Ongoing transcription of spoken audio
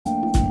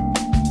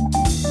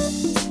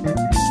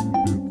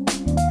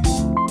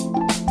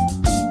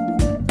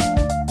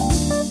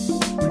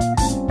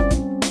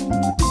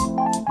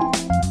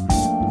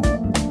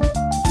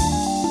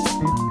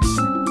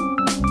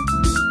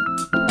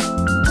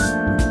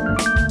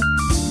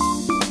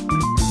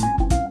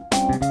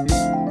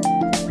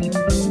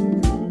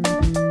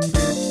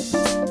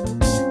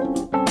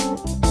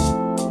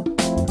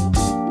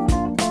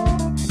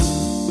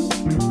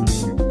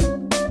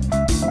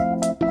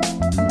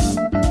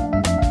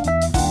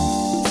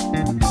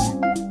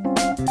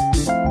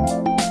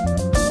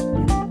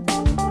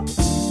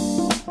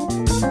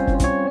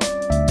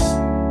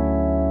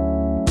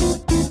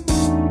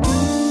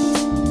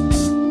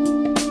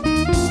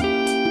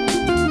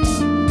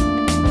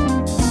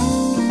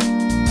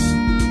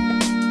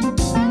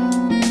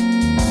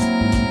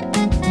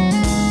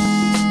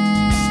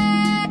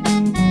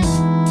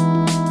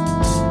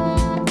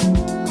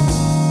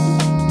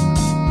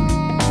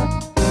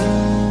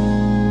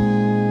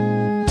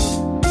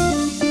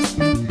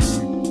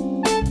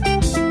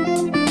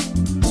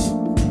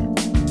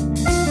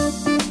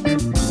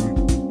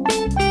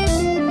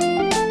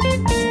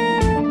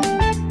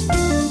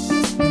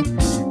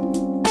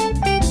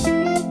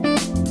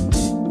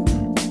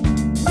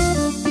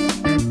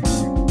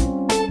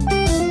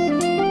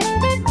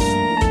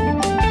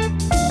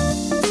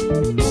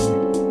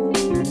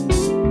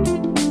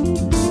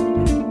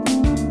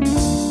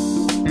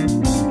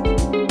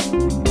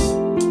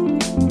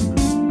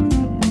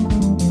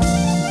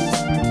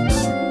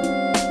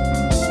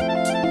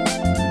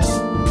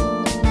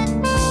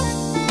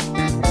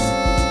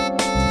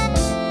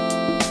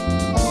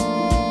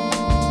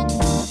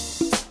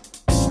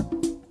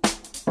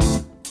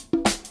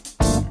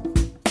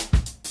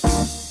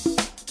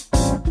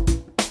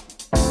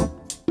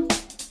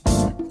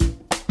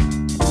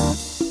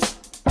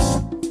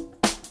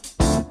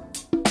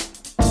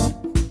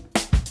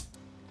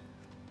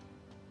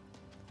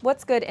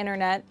What's good,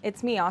 Internet?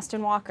 It's me,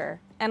 Austin Walker,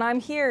 and I'm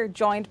here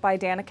joined by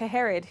Danika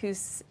Herod,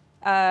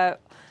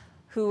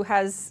 who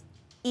has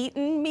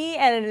eaten me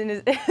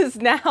and is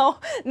now,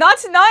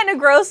 not in a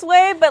gross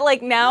way, but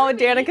like now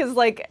Danika's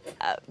like,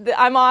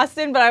 I'm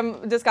Austin, but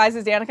I'm disguised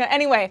as Danika.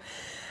 Anyway,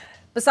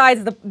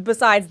 besides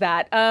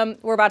that,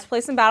 we're about to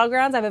play some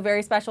Battlegrounds. I have a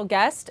very special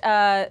guest.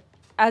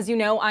 As you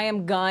know, I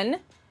am Gun,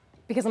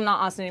 because I'm not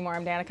Austin anymore,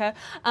 I'm Danika.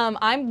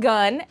 I'm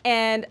Gun,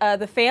 and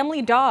the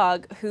family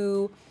dog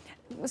who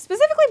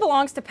specifically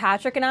belongs to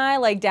Patrick and I,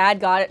 like Dad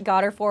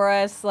got her for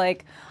us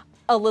like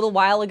a little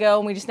while ago,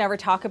 and we just never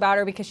talk about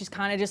her because she's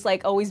kind of just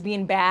like always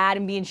being bad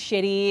and being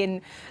shitty,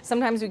 and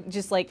sometimes we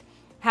just like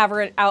have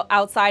her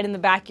outside in the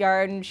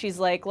backyard and she's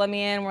like, let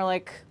me in. We're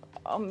like,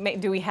 oh,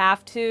 do we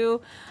have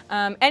to?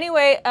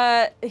 Anyway,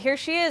 here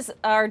she is,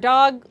 our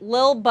dog,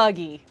 Lil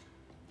Buggy.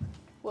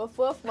 Woof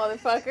woof,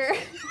 motherfucker.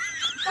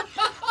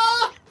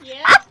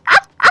 Yeah.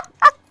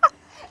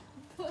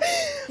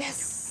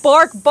 Yes.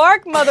 Bark,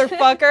 bark,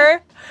 motherfucker.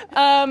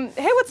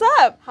 Hey, what's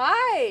up?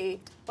 Hi.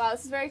 Wow,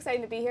 this is very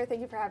exciting to be here. Thank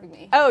you for having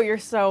me. Oh, you're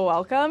so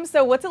welcome.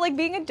 So what's it like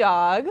being a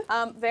dog?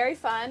 Very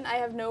fun. I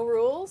have no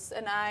rules,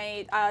 and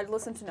I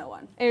listen to no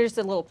one. And you're just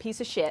a little piece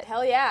of shit.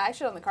 Hell yeah, I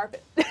shit on the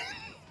carpet.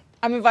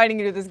 I'm inviting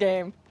you to this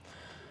game.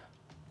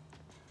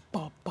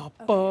 Bum, bum,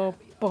 bum,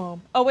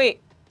 bum. Oh, wait.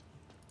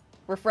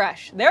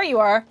 Refresh. There you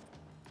are.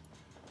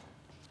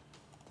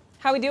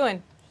 How we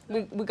doing?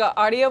 We got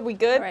audio? We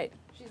good? All right.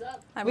 She's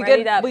up. I'm We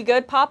ready good? up. We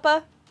good,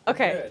 Papa?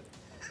 Okay. Good.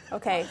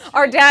 Okay.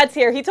 Our dad's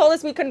here. He told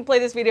us we couldn't play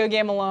this video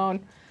game alone.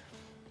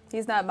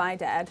 He's not my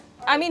dad.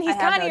 I mean, he's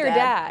I have kind of no your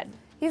dad.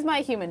 He's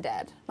my human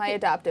dad. My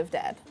adoptive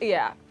dad.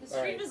 Yeah. The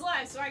stream is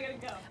live, so I gotta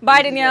go.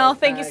 Bye, Danielle. Go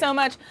Thank you back. so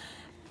much.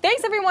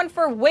 Thanks, everyone,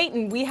 for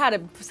waiting. We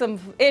had some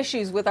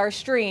issues with our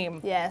stream.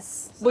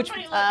 Yes. Which,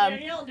 Somebody let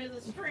Danielle do the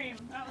stream.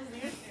 That was the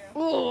issue.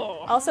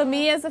 Also,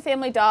 me as a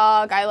family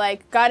dog, I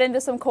like got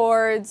into some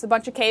cords, a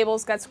bunch of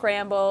cables got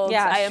scrambled.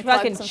 Yeah, I she unplugged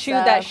fucking some chewed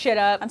stuff. that shit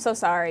up. I'm so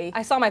sorry.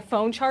 I saw my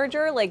phone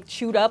charger like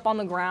chewed up on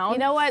the ground. You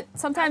know what?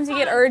 Sometimes you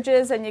get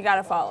urges and you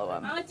gotta follow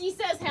them. Auntie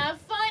says, have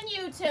fun,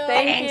 you two.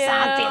 Thank you.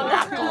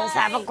 Knuckles,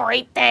 have a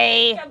great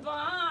day.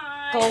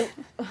 Goodbye.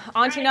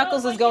 Auntie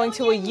Knuckles is going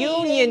to a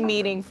union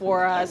meeting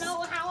for us.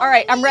 know how All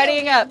right, I'm I'm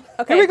readying up.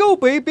 Okay. Here we go,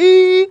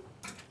 baby.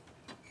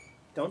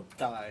 Don't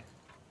die.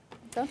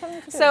 Don't tell me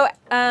what to do. So,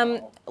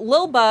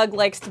 Lil Bug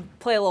likes to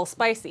play a little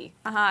spicy.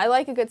 I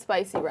like a good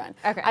spicy run.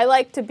 Okay. I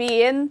like to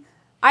be in.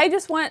 I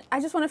just want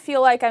to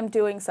feel like I'm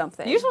doing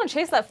something. You just want to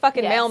chase that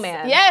fucking Yes.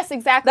 mailman. Yes,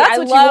 exactly. That's I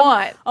what you love,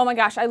 want. Oh my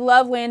gosh, I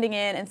love landing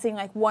in and seeing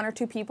like one or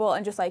two people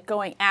and just like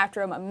going after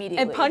them immediately.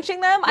 And punching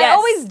them? I Yes.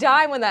 always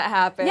die when that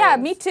happens. Yeah,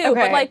 me too. Okay.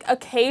 But like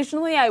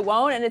occasionally I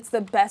won't, and it's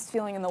the best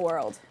feeling in the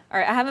world. All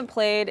right, I haven't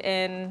played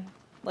in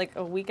like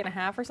a week and a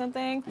half or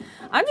something.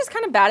 I'm just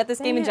kind of bad at this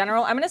game in it.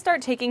 general. I'm gonna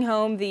start taking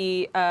home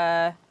the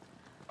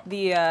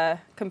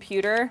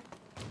computer,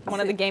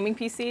 one of the gaming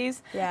PCs,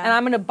 Yeah. and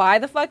I'm gonna buy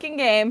the fucking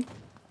game.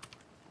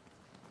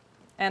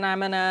 And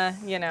I'm gonna,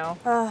 you know.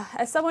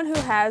 As someone who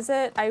has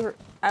it,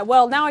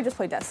 well now I just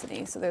play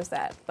Destiny, so there's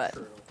that. But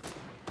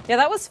Yeah,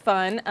 that was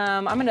fun.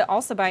 I'm gonna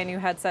also buy a new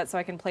headset so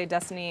I can play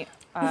Destiny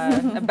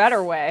a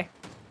better way.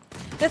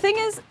 The thing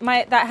is,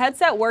 that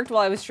headset worked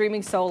while I was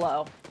streaming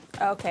solo,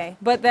 okay.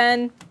 but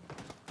then,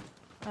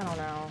 I don't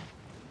know.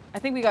 I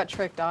think we got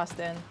tricked,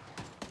 Austin.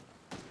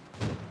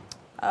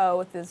 Oh,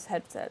 with his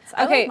headsets.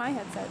 I Okay. like my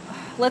headset.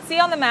 Let's see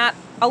on the map.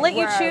 I'll let you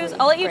Where are choose. we?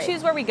 I'll let you Great.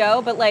 choose where we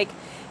go, but like,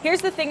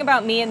 here's the thing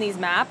about me and these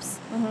maps.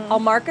 Mm-hmm. I'll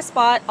mark a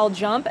spot, I'll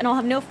jump, and I'll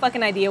have no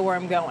fucking idea where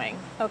I'm going.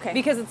 Okay.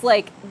 Because it's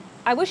like,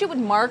 I wish it would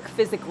mark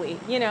physically,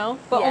 you know,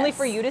 but only Yes.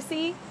 for you to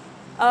see.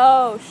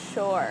 Oh,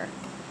 sure.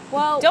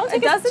 Well, Don't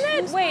take it doesn't too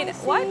it? Wait,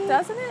 spicy. what?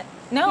 Doesn't it?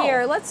 No.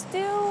 Here, let's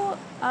do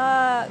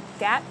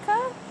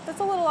Gatka. That's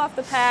a little off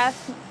the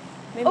path.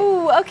 Maybe.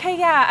 Oh, okay,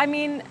 yeah. I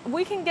mean,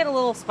 we can get a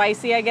little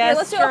spicy, I guess. Yeah,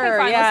 let's do sure, okay,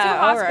 fine. yeah, Let's do a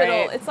all hospital.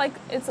 right. It's like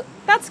it's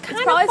That's kind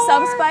of probably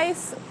some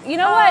spice. You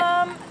know what?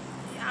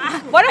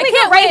 Why don't we go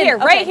can't right win. here,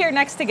 right Okay. here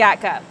next to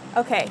Gatka,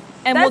 Okay.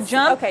 And we'll That's-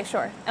 jump. Okay,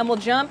 sure. and we'll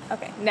jump.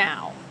 Okay.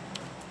 Now.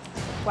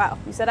 Wow.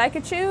 You said I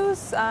could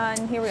choose,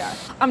 and here we are.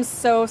 I'm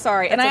so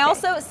sorry. And That's I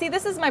okay. also see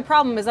this is my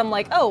problem is I'm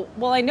like, oh,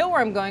 well, I know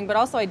where I'm going, but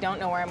also I don't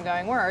know where I'm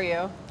going. Where are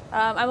you?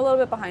 I'm a little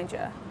bit behind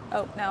you.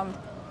 Oh, now I'm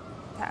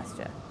past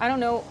you. I don't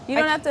know. You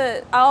don't have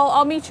to.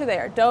 I'll meet you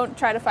there. Don't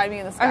try to find me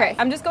in the sky. Okay,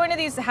 I'm just going to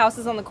these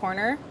houses on the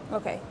corner,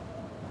 Okay.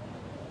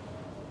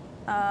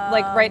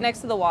 like right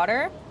next to the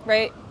water.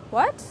 Right?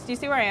 What? Do you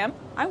see where I am?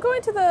 I'm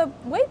going to the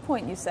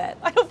waypoint you said.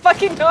 I don't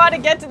fucking know how to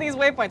get to these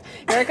waypoints.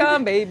 Here I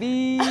come,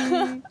 baby.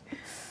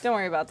 Don't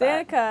worry about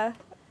that. Danica.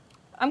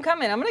 I'm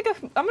coming. I'm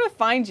gonna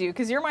find you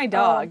because you're my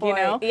dog. Oh, you boy.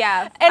 know.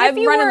 Yeah. And I'm if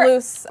you running were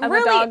loose. I'm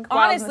really, a dog. wild in the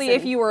honestly,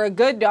 if city. you were a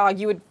good dog,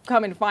 you would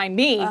come and find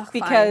me Ugh,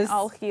 because. fine.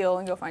 I'll heal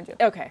and go find you.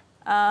 Okay.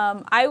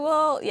 I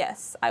will.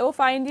 Yes, I will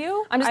find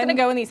you. I'm just gonna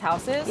go in these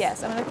houses.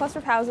 Yes, I'm in a cluster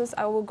of houses.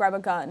 I will grab a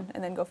gun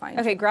and then go find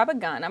you. Okay, grab a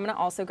gun. I'm gonna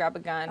also grab a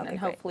gun Okay, and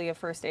great. hopefully a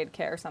first aid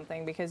kit or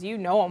something because you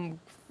know I'm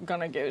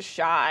gonna get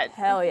shot.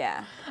 Hell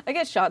yeah. I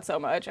get shot so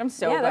much. I'm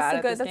so yeah, bad that's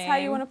at good. this That's how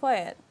you game. want to play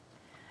it.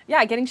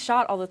 Yeah, getting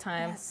shot all the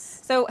time.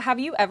 Yes. So have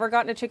you ever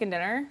gotten a chicken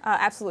dinner?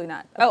 Absolutely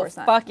not. Of course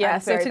not. Fuck yeah.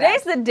 I'm So very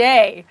today's bad. the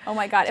day. Oh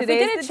my god! If we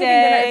Today's get a the chicken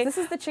dinner, day. if this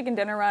is the chicken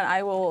dinner run,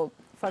 I will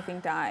fucking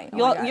die. Oh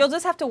my God. You'll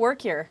just have to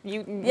work here.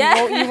 You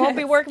Yeah. you won't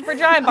be working for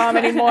Giant Bomb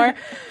anymore,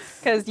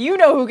 because you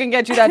know who can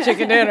get you that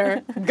chicken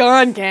dinner.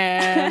 Gun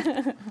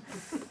can.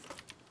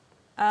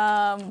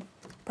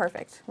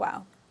 Perfect.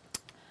 Wow.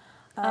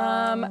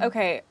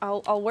 Okay,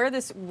 I'll wear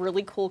this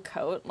really cool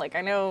coat. Like,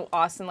 I know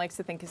Austin likes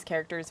to think his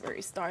character is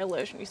very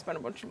stylish and you spend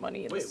a bunch of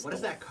money in Wait, this what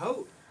is that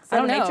coat? I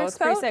don't that a know. Matrix It's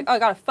pretty coat? sick. Oh, I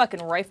got a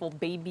fucking rifle,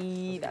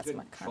 baby. That's That's a good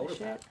my kind shoulder of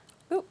shit. pad.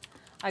 Oop.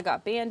 I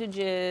got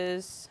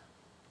bandages.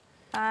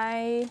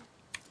 I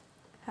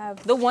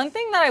have. The one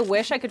thing that I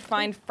wish I could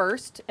find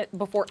first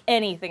before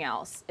anything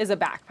else is a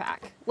backpack.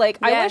 Like,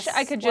 I wish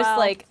I could just, well,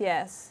 like,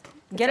 yes.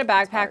 get a It's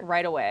backpack hard.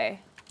 right away.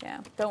 Yeah.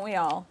 Don't we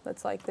all?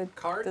 That's like the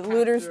Card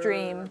looter's captor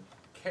dream.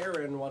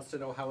 Karen wants to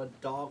know how a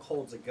dog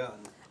holds a gun.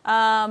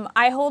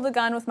 I hold a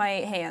gun with my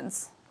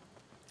hands.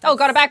 Oh,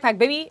 got a backpack,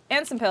 baby,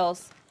 and some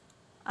pills.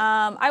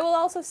 I will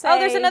also say. Oh,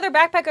 there's another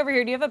backpack over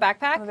here. Do you have a I'm a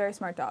backpack? very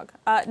smart dog.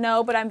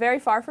 No, but I'm very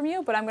far from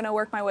you. But I'm gonna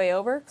work my way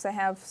over because I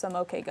have some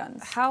okay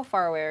guns. How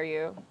far away are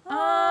you?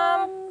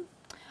 I'm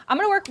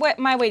gonna work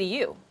my way to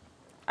you.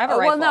 I have a Oh,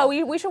 rifle. well,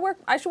 no, we should work.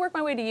 I should work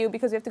my way to you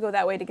because we have to go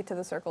that way to get to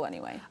the circle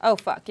anyway. Oh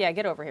fuck yeah,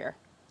 get over here.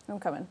 I'm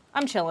coming.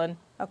 I'm chilling.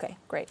 Okay,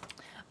 great.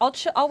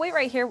 I'll wait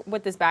right here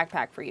with this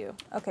backpack for you.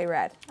 Okay,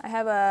 rad. I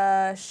have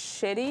a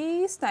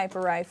shitty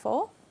sniper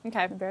rifle.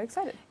 Okay. I'm very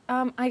excited.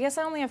 I guess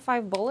I only have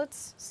 5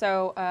 bullets,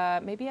 so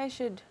maybe I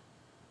should.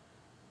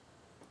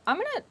 I'm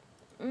gonna.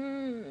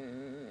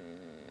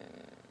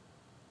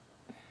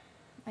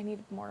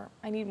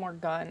 I need more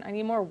gun. I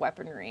need more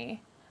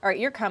weaponry. All right,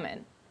 you're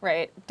coming.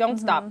 Right. Don't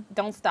stop.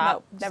 Don't stop.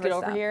 Nope, Just never get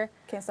over stop. here.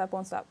 Can't stop,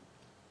 won't stop.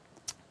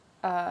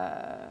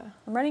 I'm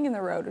running in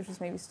the road, which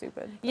is maybe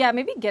stupid. Yeah,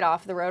 maybe get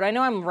off the road. I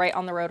know I'm right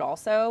on the road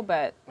also,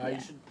 but You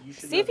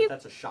should See know if you-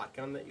 that's a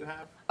shotgun that you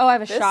have. oh, I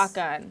have a This?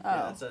 shotgun.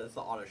 Yeah, it's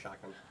the auto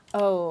shotgun.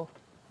 Oh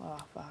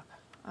fuck.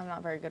 I'm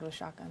not very good with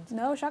shotguns.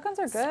 No, shotguns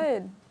are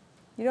good.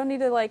 You don't need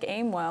to like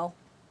aim well.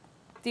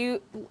 Do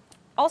you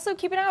also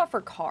keep an eye out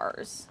for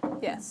cars,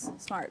 Yes,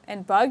 smart.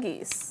 And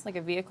buggies. like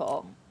a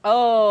vehicle?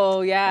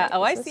 Oh yeah. Wait,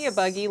 Oh, I is see a this-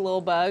 buggy,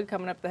 little bug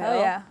coming up the hill. Oh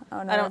yeah.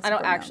 Oh no. I that's a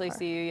don't burnout actually car.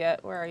 see you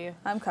yet. Where are you?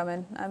 I'm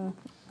coming.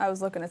 I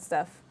was looking at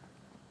stuff.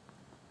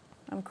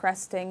 I'm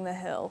cresting the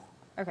hill.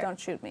 Okay. Don't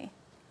shoot me.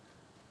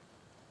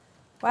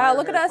 Wow,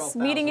 look at Fire us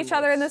meeting each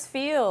other in this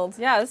field.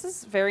 Yeah, this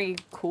is very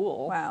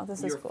cool. Wow, this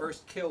is Your cool.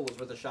 first kill was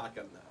with a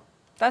shotgun, though.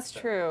 That's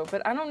true,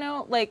 but I don't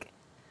know. Like,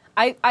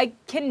 I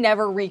can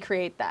never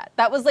recreate that.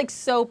 That was like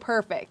so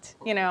perfect,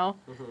 you know.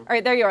 All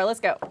right, there you are. Let's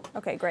go.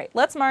 Okay, great.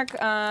 Let's mark.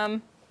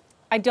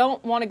 I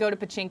don't want to go to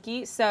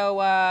Pachinki,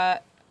 so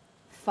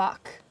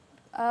fuck.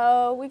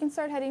 We can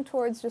start heading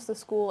towards just the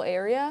school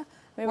area.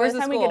 Maybe Where's by the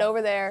the time we get school?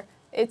 over there,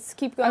 it's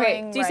keep going.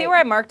 Okay, do you see right. where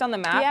I marked on the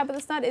map? Yeah, but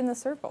it's not in the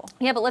circle.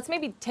 Yeah, but let's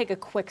maybe take a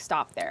quick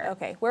stop there.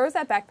 Okay, where was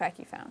that backpack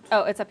you found?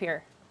 Oh, it's up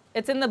here.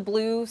 It's in the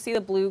blue. See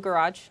the blue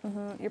garage?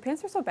 Your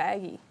pants are so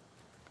baggy.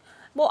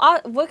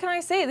 Well, what can I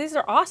say? These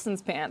are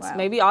Austin's pants. Wow.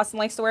 Maybe Austin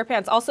likes to wear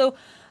pants. Also,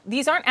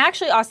 these aren't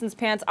actually Austin's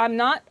pants. I'm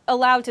not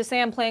allowed to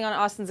say I'm playing on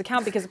Austin's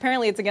account because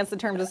apparently it's against the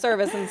terms of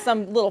service, and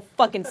some little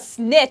fucking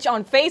snitch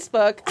on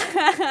Facebook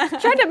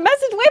tried to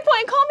message Waypoint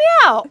and call me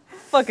out.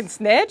 Fucking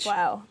snitch.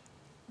 Wow.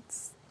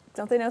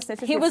 Don't they know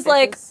snitches? He get was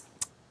like- stitches?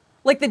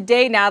 Like the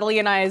day Natalie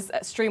and I's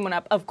stream went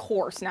up, of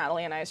course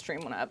Natalie and I's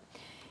stream went up.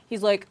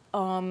 He's like,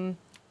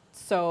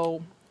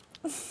 so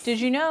did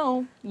you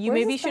know you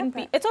Where's maybe this shouldn't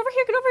be? backpack? It's over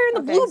here. Get over here in the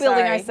Okay, blue building.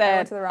 sorry. I I said.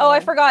 went to the wrong Oh, I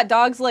one. forgot.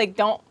 Dogs like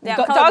don't. Yeah,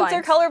 Dogs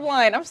are colorblind.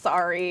 colorblind. I'm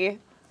sorry.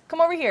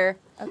 Come over here.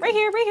 Right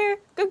here. Right here.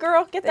 Good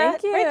girl. Get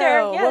Thank that. you. Right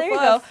there. Yeah, there you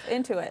go. Woof, woof.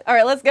 Into it. All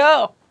right, let's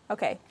go.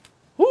 Okay.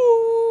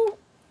 Woo.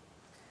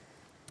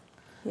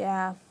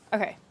 Yeah.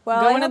 Okay. Well,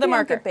 I going hope to the you don't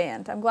marker. get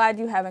banned. I'm glad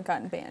you haven't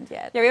gotten banned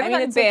yet. Yeah, we haven't I mean,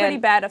 gotten it's a pretty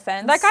banned. bad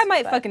offense. That guy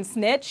might but fucking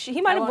snitch. He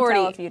might I have won't already.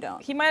 tell if you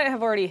don't. He might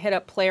have already hit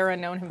up Player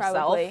Unknown himself.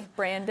 Probably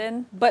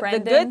Brandon. But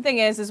Brendan. the good thing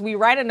is we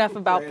write enough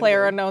about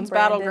Player Unknown's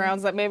Brandon.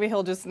 Battlegrounds that maybe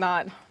he'll just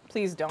not.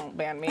 Please don't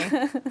ban me.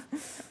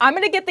 I'm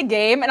gonna get the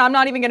game and I'm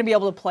not even gonna be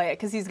able to play it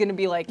because he's gonna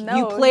be like, No,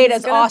 "You played he's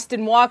as gonna-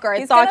 Austin Walker. I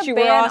He's thought gonna you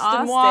were ban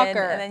Austin Walker."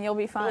 and then you'll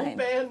be Don't fine.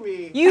 ban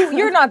me.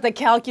 You're not the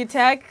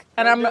Calcutech,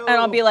 and I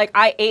I'll be know. like,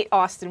 "I ate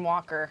Austin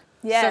Walker."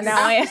 Yes. So You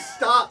now I. have to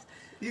stop.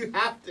 You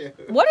have to.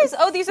 What is?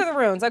 Oh, these are the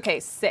runes. Okay,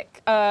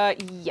 sick.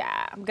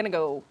 Yeah, I'm gonna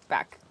go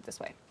back this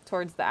way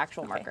towards the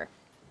actual marker.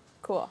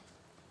 Cool.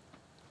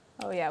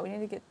 Oh yeah, we need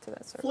to get to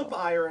that circle. Flip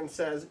Iron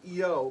says,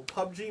 "Yo,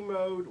 PUBG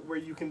mode where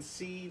you can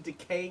see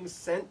decaying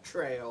scent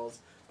trails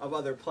of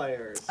other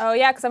players." Oh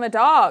yeah, because I'm a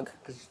dog.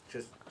 'Cause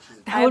she's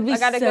That would be I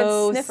got a good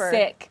so sniffer.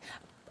 sick.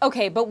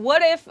 Okay, but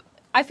what if?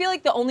 I feel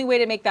like the only way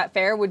to make that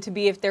fair would to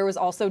be if there was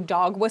also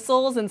dog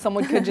whistles and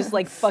someone could just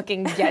like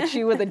fucking get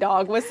you with a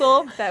dog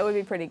whistle. That would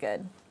be pretty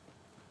good.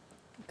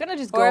 I'm gonna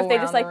just go Or if they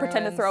around just like the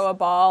pretend to ruins. throw a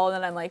ball and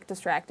then I'm like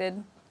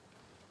distracted.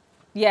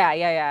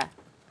 Yeah.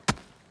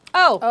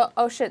 Oh,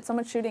 Oh shit!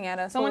 Someone's shooting at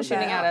us. someone's What was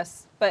shooting that? at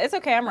us, but it's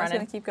okay. I'm I'm just gonna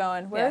running. keep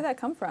going. Where Yeah. did that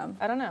come from?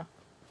 I don't know.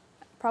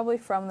 Probably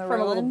from the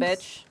from ruins. a little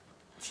bitch.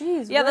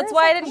 Jeez. Yeah, where that's is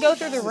why I that didn't go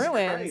coming through the from?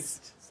 ruins.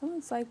 Christ.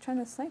 Someone's like trying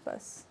to snipe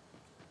us.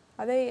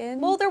 Are they in?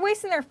 Well, they're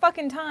wasting their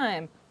fucking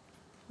time.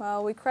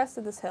 Well, we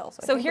crested this hill. So,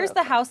 I So think we're here's the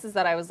okay. houses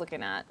that I was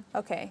looking at.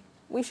 Okay.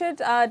 We should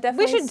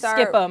definitely We should start.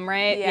 skip them,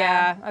 right?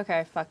 Yeah.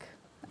 Okay, fuck.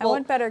 I Well,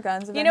 want better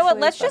guns eventually. you know what?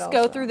 Let's but just go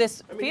also- through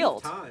this I mean, you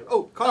field. have time.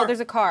 Oh, car. Oh, there's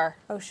a car.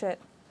 Oh, shit.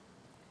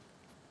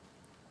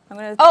 I'm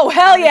gonna. Oh,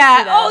 hell I'm gonna yeah.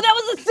 shoot at Oh, it. that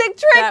was a sick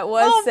trick. That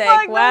was Oh, sick.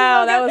 fuck,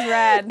 Wow, that so was good.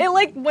 rad. It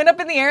like went up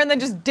in the air and then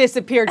just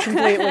disappeared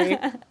completely.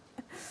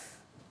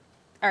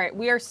 All right,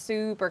 we are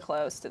super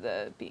close to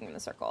the being in the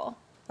circle.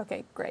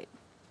 Okay, great.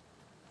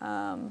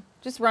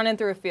 Just running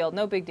through a field,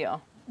 no big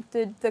deal.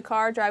 Did the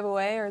car drive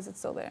away or is it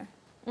still there?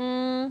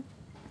 No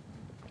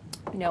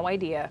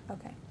idea.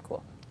 Okay,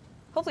 cool.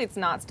 Hopefully it's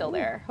not still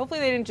there. Hopefully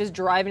they didn't just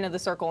drive into the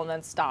circle and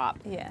then stop.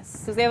 Yes.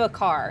 Because they have a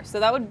car, so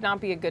that would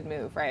not be a good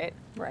move, right?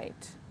 Right.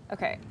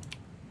 Okay,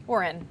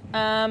 we're in.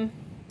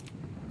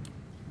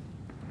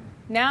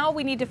 Now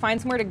we need to find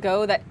somewhere to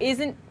go that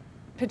isn't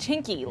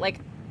Pachinki. Like,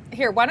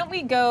 here, why don't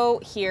we go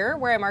here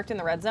where I marked in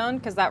the red zone?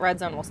 Because that red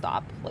zone will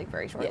stop, like,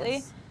 very shortly.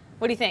 Yes.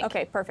 What do you think?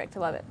 Okay, perfect. I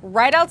love it.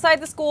 Right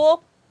outside the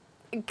school.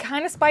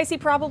 Kind of spicy,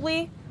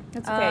 probably.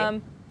 It's okay. A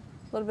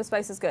little bit of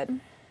spice is good.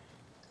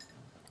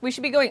 We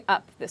should be going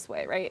up this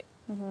way, right?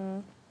 Mm-hmm.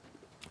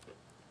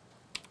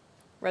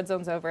 Red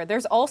zone's over.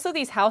 There's also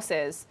these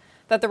houses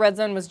that the red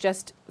zone was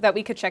just, that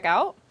we could check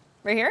out.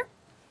 Right here.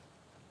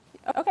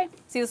 Okay.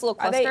 See this little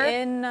Are cluster?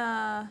 they in?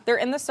 They're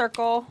in the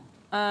circle.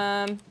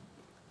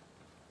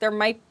 There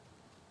might,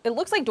 it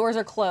looks like doors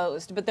are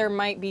closed, but there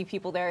might be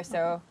people there,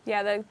 so.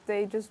 Yeah,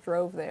 they just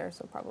drove there,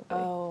 so probably.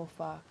 Oh,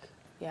 fuck.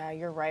 Yeah,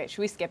 you're right.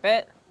 Should we skip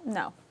it?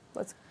 No.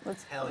 Let's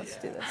Hell let's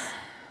yeah. do this.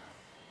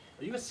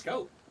 Are you a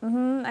scout?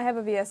 I have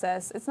a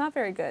VSS. It's not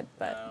very good,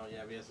 but Oh,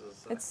 yeah, VS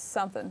is. it's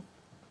something.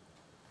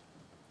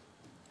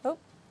 Oh.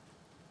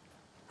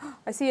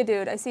 I see a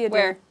dude. I see a dude.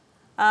 Where?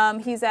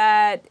 He's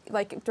at,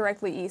 like,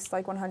 directly east,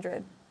 like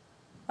 100.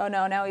 Oh,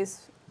 no, now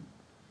he's...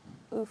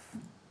 Oof.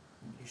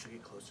 You should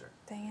get closer.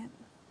 Dang it.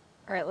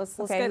 All right, let's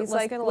Okay, get, he's,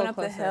 let's like, get a went little up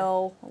closer. the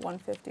hill,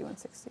 150,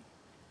 160.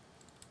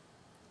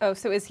 Oh,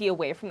 so is he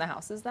away from the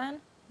houses then?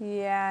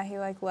 Yeah, he,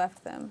 like,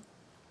 left them.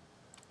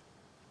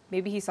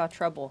 Maybe he saw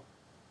trouble.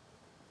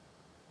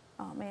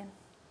 Oh, man.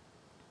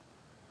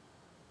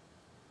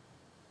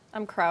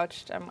 I'm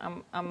crouched.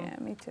 I'm Yeah,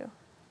 me too.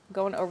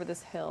 going over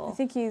this hill. I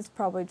think he's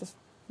probably just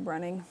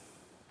running.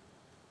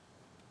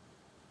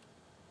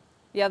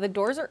 Yeah, the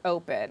doors are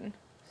open.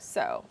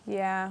 So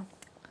Yeah.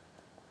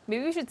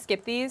 maybe we should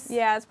skip these.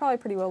 Yeah, it's probably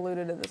pretty well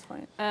looted at this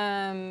point.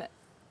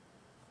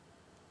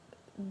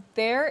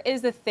 There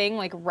is a thing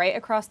like right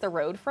across the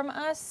road from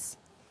us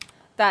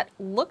that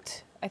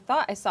looked, I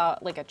thought I saw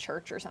like a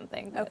church or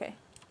something. but- Okay.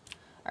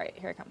 All right,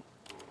 here I come.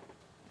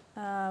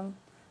 I'm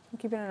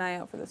keeping an eye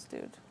out for this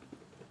dude.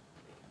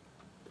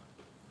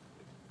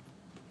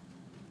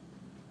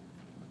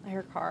 I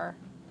hear a car.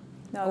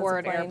 No, that's Or a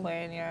an plane.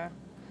 airplane, yeah.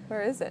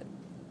 Where is it?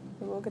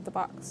 Maybe we'll get the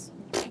box.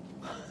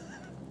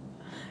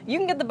 You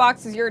can get the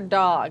box as your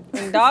dog.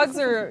 And dogs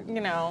are,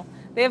 you know,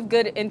 they have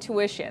good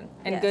intuition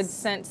and good Yes.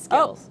 scent Oh,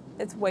 skills.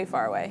 it's way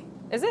far away.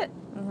 Is it?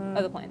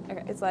 Oh, the plane.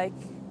 Okay. It's like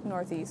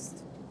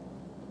northeast.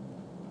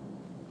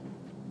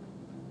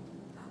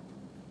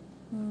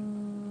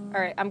 All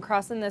right, I'm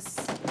crossing this.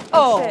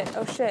 Oh Oh, shit!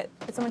 Oh shit!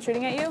 Is someone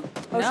shooting at you?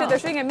 Oh No. shit! They're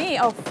shooting at me!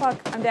 Oh fuck!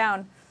 I'm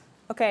down.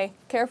 Okay,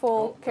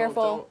 careful, Don't-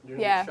 careful. don't. You're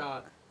gonna Yeah, get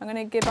shot. I'm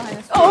gonna get behind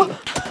this tree.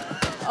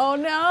 Oh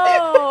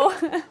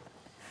no!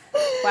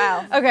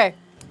 Wow. okay.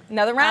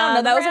 Another round.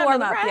 Another that was a round,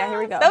 warm another up. Yeah, here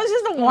we round. go. That was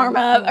just a warm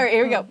up. All right,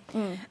 here we go.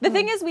 The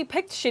thing is, we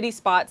picked shitty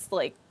spots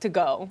like to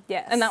go.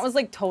 Yes. And that was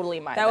like totally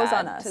my That was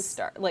bad on us. to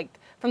start, like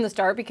from the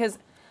start, because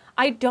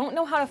I don't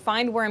know how to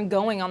find where I'm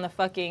going on the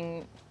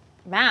fucking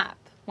map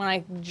when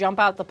I jump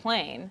out the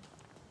plane.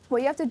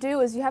 What you have to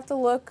do is you have to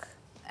look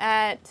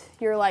at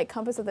your like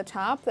compass at the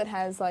top that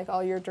has like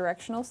all your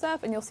directional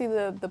stuff, and you'll see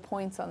the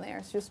points on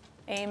there. So just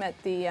aim at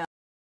the.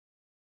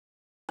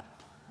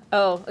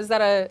 Oh, is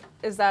that a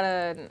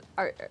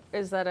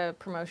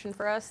promotion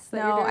for us? That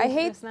No, you're doing I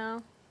hate- this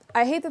now.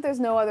 I hate that there's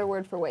no other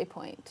word for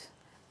waypoint.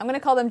 I'm gonna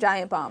call them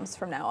giant bombs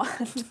from now on.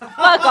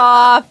 Fuck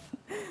off.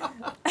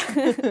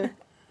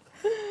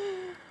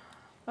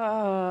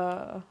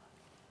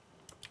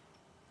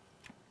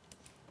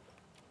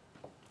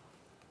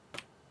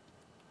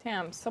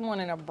 Damn, someone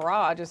in a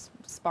bra just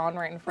spawned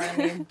right in front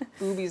of me.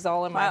 Boobies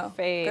all in my Wow,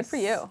 face. good for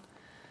you.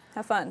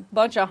 Have fun.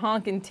 Bunch of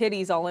honking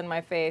titties all in my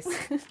face.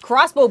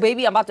 Crossbow,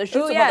 baby. I'm about to shoot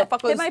Ooh, some yeah,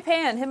 motherfuckers. hit my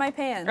pan, hit my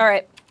pan. All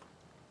right.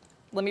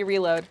 Let me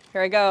reload.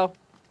 Here I go.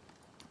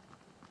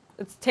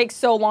 It takes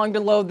so long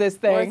to load this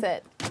thing. Worth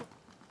it.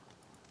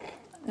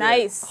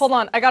 Nice. Hold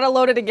on. I got to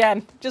load it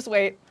again. Just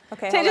wait.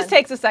 Okay, It hold just on.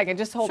 takes a second.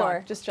 Just hold Sure.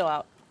 on. Just chill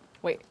out.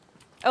 Wait.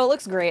 Oh, it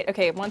looks great.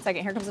 Okay, 1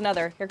 second. Here comes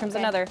another. Here comes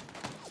Okay. another.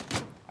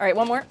 All right,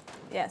 one more.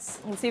 Yes.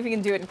 Let's see if we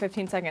can do it in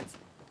 15 seconds.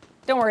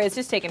 Don't worry. It's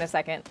just taking a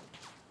second.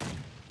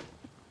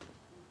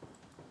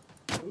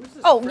 Who's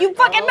Oh, you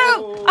fucking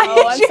Oh. move!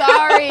 Oh, I'm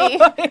sorry.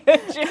 I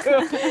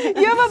hit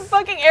you. You have a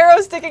fucking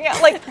arrow sticking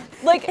out, like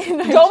my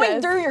going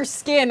chest. through your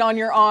skin on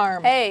your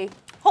arm. Hey.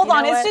 Hold you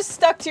on, know it's what? just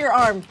stuck to your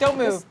arm. Don't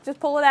move. Just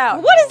pull it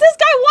out. What does this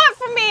guy want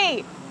from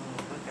me?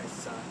 That guy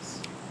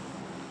sucks.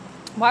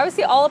 Why was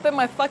he all up in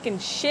my fucking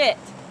shit?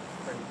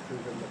 Freddy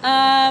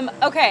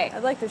Krueger. Okay. I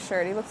like this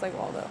shirt. He looks like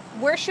Waldo.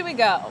 Where should we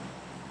go?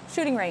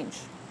 Shooting range.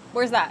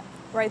 Where's that?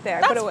 Right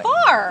there. That's Put it away.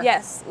 far.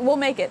 Yes, we'll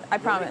make it. I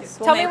promise.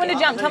 We'll Tell me make when it. to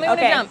jump. Tell me when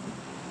to Okay. jump.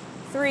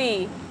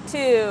 3,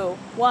 2,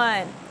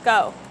 1,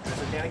 go. So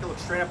Danika, look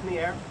straight up in the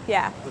air.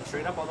 Yeah. Look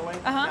straight up all the way.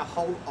 Uh-huh. Now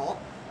hold Alt.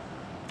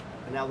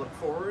 And now look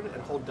forward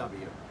and hold W.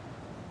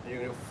 And you're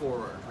going to go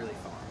forward really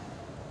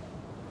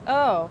far.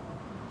 Oh.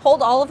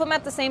 Hold all of them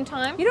at the same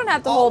time? You don't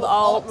have to hold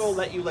Alt. Alt will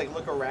let you like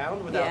look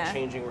around without Yeah.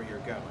 changing where you're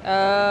going.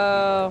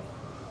 Oh.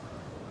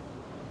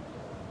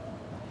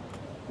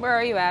 Where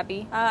are you,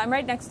 Abby? I'm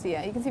right next to you.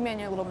 You can see me on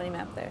your little mini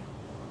map there.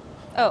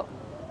 Oh.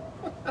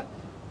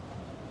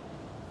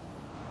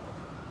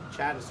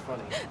 Chat is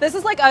funny. This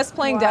is like us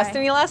playing Why?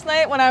 Destiny last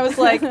night when I was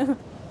like,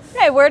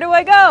 hey, where do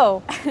I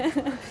go?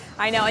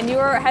 I know, and you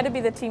had to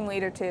be the team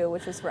leader too,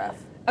 which was rough.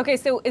 Okay,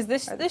 so is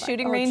this the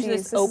shooting range, geez,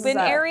 this is open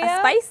a area?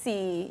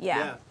 spicy,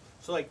 yeah.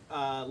 So like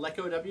let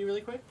go of W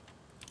really quick,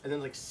 and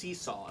then like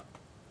seesaw it.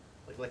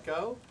 Like let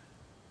go,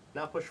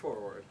 now push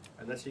forward,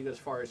 and that's you go as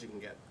far as you can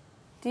get.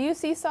 Do you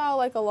seesaw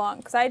like along?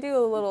 Because I do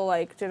a little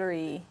like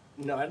jittery.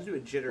 No, I don't do a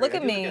jittery. Look I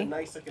at do, me. Like a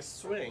nice like a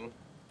swing,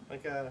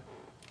 like a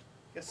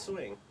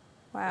swing.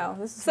 Wow,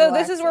 this is So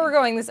this is where we're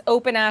relaxing. going, this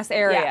open ass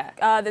area.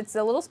 Yeah, that's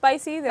a little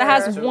spicy. There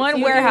That has are one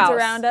few warehouse. dudes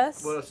around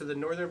us. Well, so the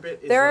northern bit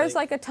is There is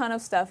like a ton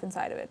of stuff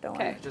inside of it. Don't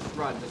Okay. worry. just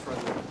run.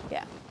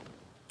 Yeah.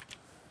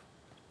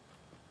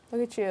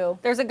 Look at you.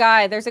 There's a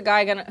guy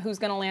who's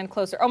gonna land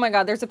closer. Oh my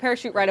god, there's a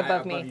parachute right Right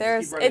above above me. you.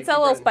 There's. running, It's a keep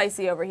little running.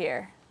 spicy over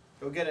here.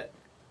 Go get it.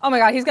 Oh my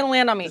god, he's gonna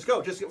land on me. Just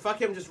go. Just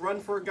fuck him. Just run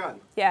for a gun.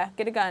 Yeah,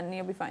 get a gun and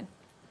you'll be fine.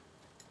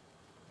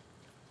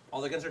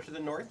 All the guns are to the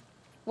north.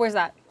 Where's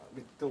that?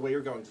 The way you're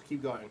going. Just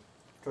keep going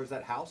towards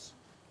that house.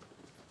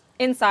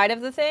 Inside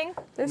of the thing?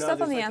 There's No,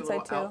 stuff on the like a outside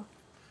little too. out-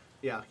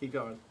 Yeah, keep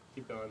going.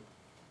 Keep going.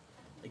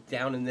 Like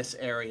down in this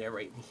area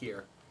right in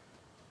here.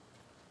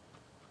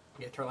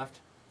 Yeah, turn left.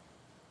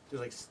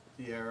 There's like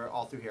yeah,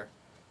 all through here.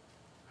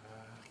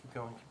 Keep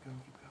going. Keep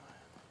going. Keep going.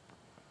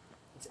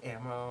 It's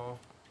ammo.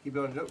 Keep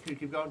going.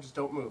 Keep going. Just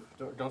don't move.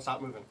 Don't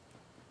stop moving.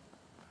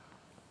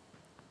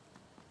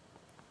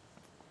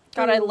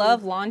 God, I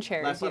love lawn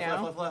chairs, Left, you left,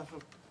 know? left, left,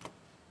 left.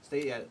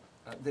 Stay at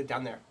they're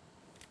down there.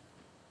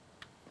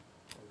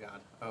 Oh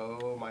god.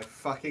 Oh my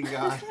fucking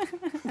god.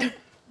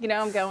 You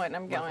know, I'm going.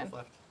 Left, left,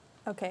 left.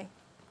 Okay.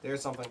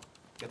 There's something.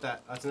 Get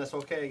that. That's an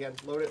SOK again.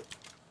 Load it.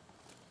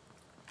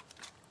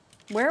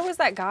 Where was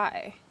that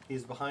guy?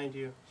 He's behind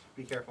you.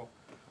 Be careful.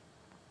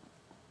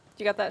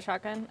 You got that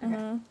shotgun? Okay.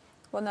 Mm-hmm.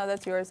 Well, no,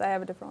 that's yours. I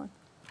have a different one.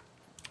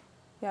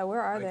 Yeah,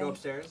 where are Alright, they? go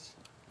upstairs.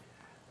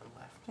 And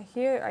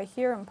left. I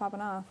hear them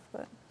popping off,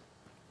 but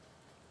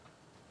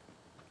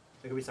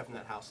There could be stuff in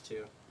that house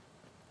too.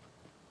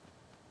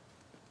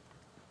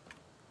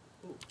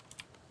 Ooh.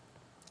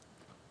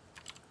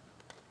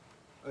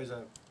 Oh, there's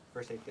a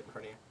first aid kit in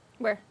front of you.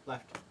 Where?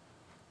 Left.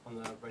 On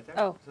the right there.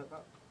 Oh. Is that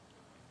about?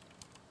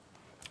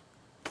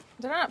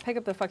 Did I not pick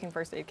up the fucking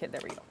first aid kit?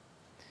 There we go.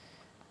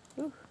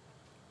 ooh.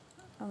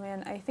 Oh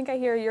man, I think I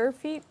hear your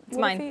feet. It's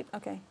little mine. Feet.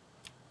 Okay.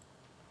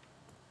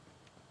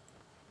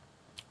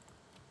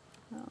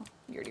 Oh.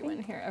 You already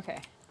went here. Okay.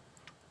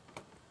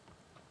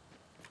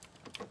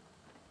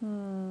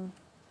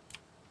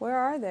 Where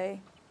are they?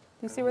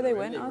 Do you see where they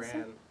went, Ran.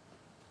 Austin?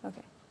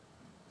 Okay.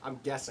 I'm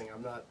guessing.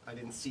 I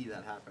didn't see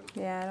that happen.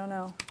 Yeah, I don't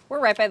know. We're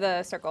right by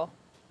the circle.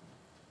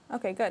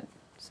 Okay, good.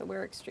 So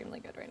we're extremely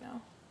good right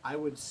now. I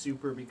would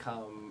super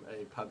become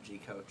a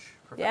PUBG coach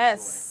professionally.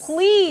 Yes.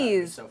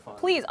 Please. That'd be so fun.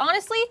 Please.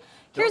 Honestly,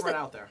 Don't run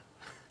out there.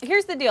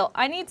 here's the deal.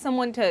 I need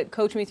someone to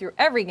coach me through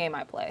every game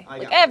I play. I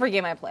Like got you. every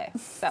game I play.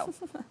 So,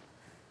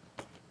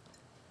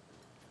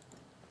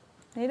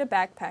 I need a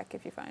backpack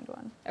if you find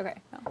one. okay.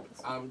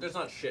 No. There's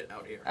not shit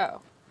out here.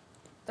 Oh.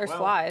 There's Well-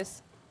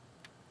 flies.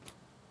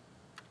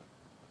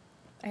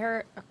 I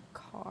hear a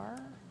car.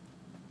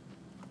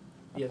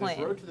 Yeah, there's plane.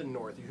 a road to the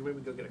north. You should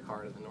maybe go get a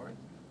car to the north.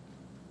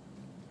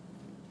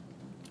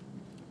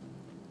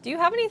 Do you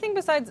have anything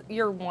besides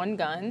your one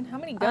gun? How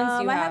many guns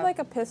do you I have? have like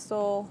a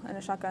pistol and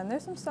a shotgun.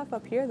 There's some stuff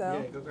up here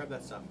though. Yeah, go grab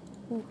that stuff.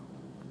 Ooh.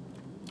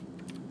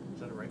 Is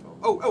that a rifle?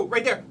 Oh,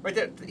 right there. Right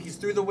there. He's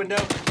through the window.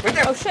 Right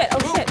there. Oh shit! Oh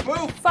Move, shit!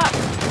 Move. Fuck!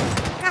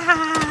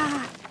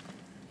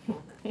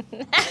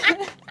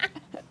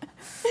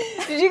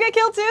 Did you get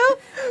killed too?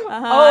 Uh-huh,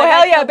 Oh, I got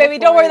hell yeah, killed baby.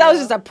 Don't before worry, that was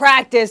you. just a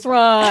practice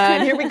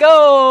run. Here we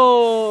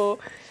go.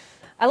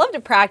 I love to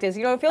practice.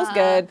 You know, it feels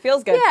good.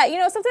 Feels good. Yeah, you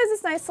know, sometimes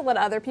it's nice to let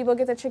other people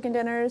get their chicken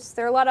dinners.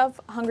 There are a lot of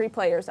hungry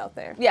players out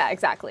there. Yeah,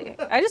 exactly.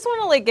 I just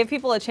want to like give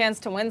people a chance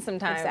to win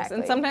sometimes. Exactly,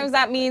 And sometimes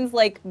that means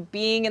like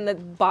being in the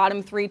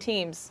bottom 3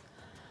 teams.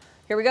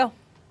 Here we go.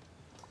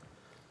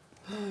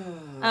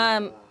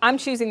 I'm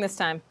choosing this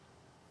time.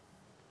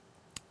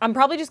 I'm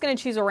probably just going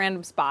to choose a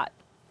random spot.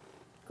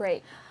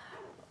 Great.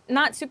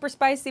 not super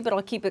spicy, but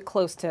I'll keep it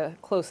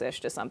close-ish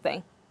to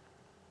something.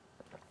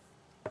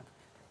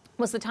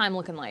 What's the time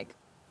looking like?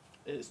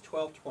 It is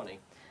 12:20.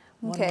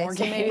 Okay, more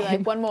so maybe game.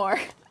 like one more.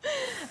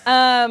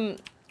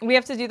 We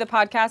have to do the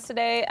podcast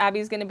today.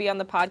 Abby's going to be on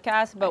the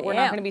podcast, but we're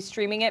not going to be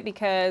streaming it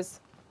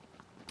because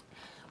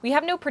we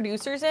have no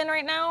producers in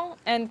right now,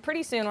 and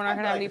pretty soon we're not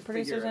going to have any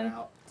producers in.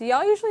 Do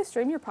y'all usually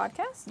stream your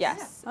podcast?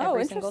 Yes, Oh,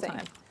 every single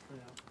interesting.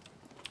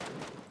 time.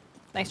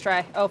 Nice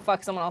try. Oh,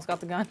 fuck, someone else got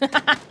the gun.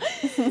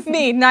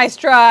 Me, nice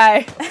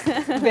try,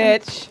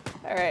 bitch.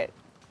 All right.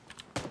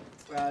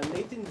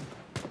 Nathan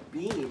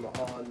Beam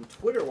on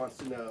Twitter wants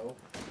to know,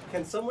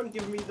 can someone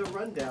give me the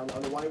rundown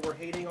on why we're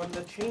hating on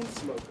the chain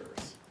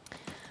smokers?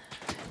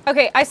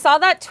 Okay, I saw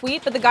that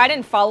tweet, but the guy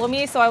didn't follow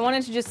me, so I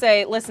wanted to just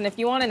say, listen, if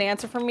you want an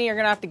answer from me, you're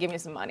going to have to give me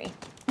some money.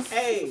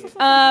 Hey!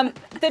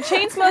 The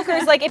chain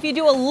smokers, like, if you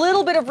do a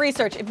little bit of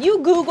research, if you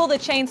Google the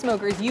chain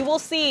smokers, you will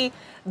see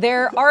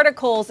their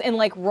articles in,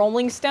 like,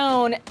 Rolling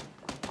Stone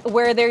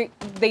where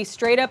they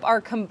straight up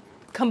are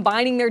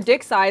combining their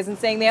dick size and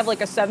saying they have, like,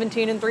 a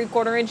 17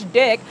 3/4 inch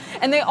dick.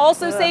 And they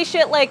also say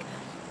shit like,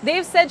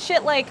 they've said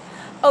shit like,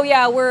 oh,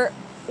 yeah, we're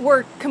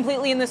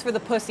completely in this for the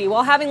pussy,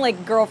 while having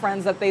like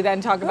girlfriends that they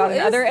then talk about in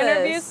other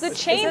interviews. The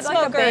chain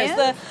smokers.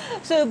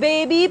 So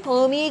baby,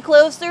 pull me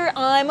closer.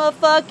 I'm a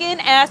fucking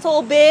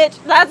asshole, bitch.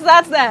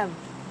 That's them.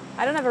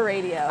 I don't have a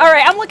radio. All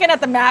right, I'm looking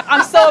at the map.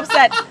 I'm so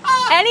upset.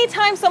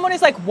 Anytime someone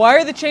is like, "Why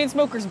are the chain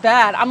smokers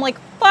bad?" I'm like,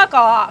 "Fuck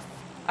off."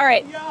 All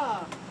right.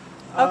 Yeah.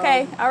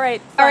 Okay. All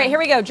right. All right. Here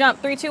we go.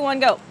 Jump. 3, 2,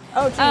 1, go.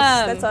 Oh jeez.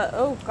 That's a.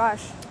 Oh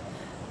gosh.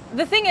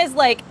 The thing is,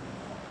 like,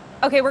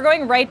 okay, we're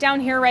going right down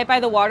here, right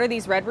by the water.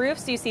 These red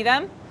roofs. Do you see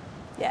them?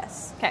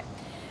 Yes. Okay.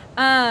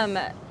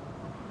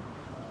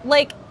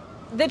 Like,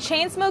 the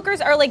chain smokers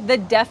are like the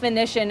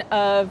definition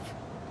of,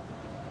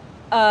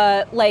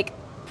 like,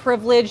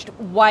 privileged,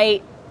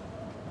 white,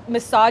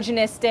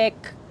 misogynistic,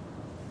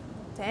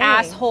 Dang.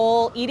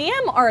 asshole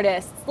EDM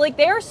artists. Like,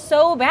 they're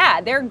so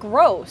bad. They're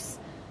gross.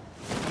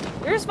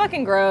 They're just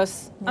fucking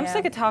gross. I'm Yeah.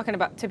 sick of talking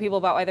to people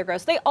about why they're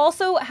gross. They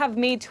also have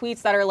made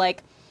tweets that are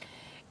like,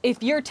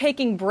 if you're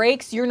taking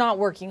breaks, you're not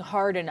working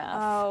hard enough.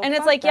 Oh, and it's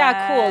fuck like, yeah,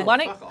 that. cool. Why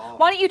Fuck off.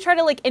 don't you try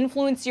to like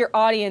influence your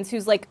audience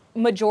who's like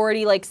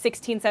majority like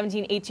 16,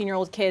 17,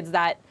 18-year-old kids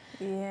that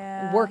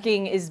Yeah.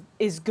 working is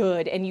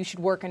good and you should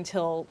work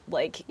until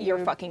like you're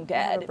fucking you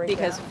have a dead breakdown.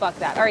 because fuck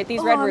that. All right,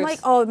 these Oh, red I'm roofs. like,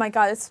 oh my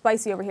god, it's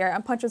spicy over here.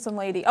 I'm punching some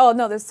lady. Oh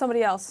no, there's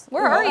somebody else.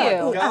 Where are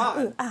you?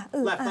 God.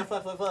 Left.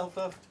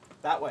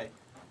 That way.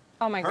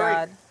 Oh my Hurry.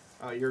 god.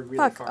 Oh, you're really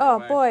Fuck. far Oh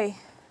away. boy.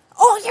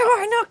 Oh yeah,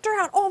 I knocked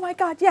her out. Oh my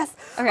god, yes.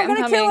 Okay, We're I'm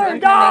gonna coming, kill her.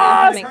 I'm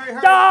coming. Hurry.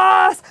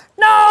 Yes.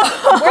 No.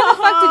 Where the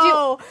fuck did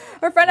you?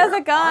 Her friend has a Where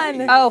are gun.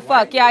 you? Oh Why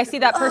fuck, are yeah, I you see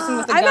that person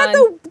with the I'm gun.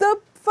 at the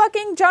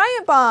fucking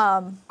giant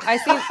bomb. I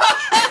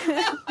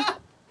see.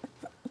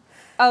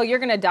 Oh, you're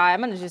gonna die. I'm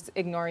gonna just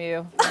ignore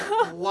you.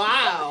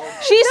 Wow.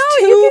 She's No,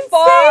 too you can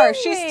far.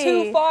 save She's me.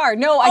 too far.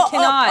 No, I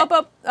cannot.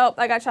 Up. Oh,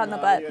 I got shot in the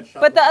butt. You got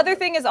shot But in the other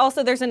thing is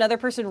also there's another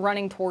person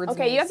running towards me.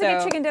 Okay, you have to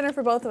get so chicken dinner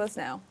for both of us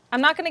now.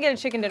 I'm not gonna get a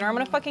chicken dinner. I'm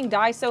gonna fucking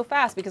die so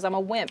fast because I'm a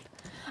wimp.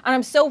 And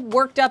I'm so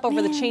worked up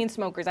over the chain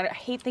smokers. I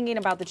hate thinking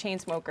about the chain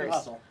Good smokers.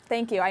 hustle.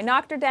 Thank you. I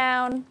knocked her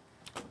down.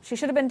 She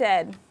should have been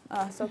dead.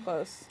 Oh, so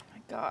close. Oh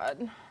my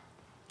god.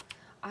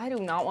 I do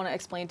not want to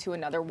explain to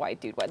another white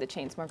dude why the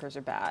chain smokers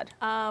are bad.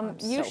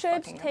 You so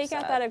should fucking take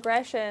out upset. that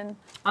aggression.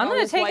 I'm on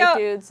gonna these take white out-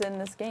 dudes in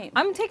this game.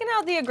 I'm taking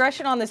out the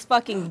aggression on this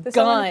fucking There's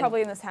someone gun.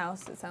 probably in this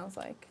house. It sounds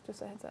like.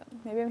 Just a heads up.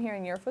 Maybe I'm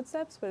hearing your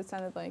footsteps, but it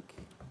sounded like.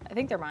 I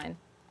think they're mine.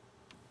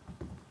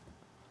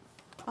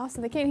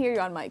 Austin, they can't hear you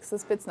on mic, so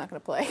this bit's not gonna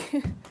play.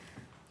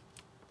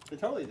 They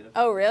totally did.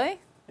 Oh really?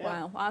 Yeah.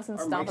 Wow. Austin's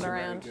Our stomping mics are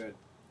very around. good.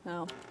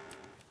 No.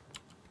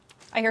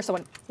 I hear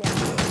someone. Yeah.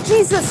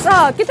 Jesus!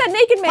 Get that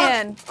naked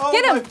man! Oh,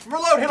 Get him!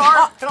 Reload! Hit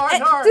R! Hit R!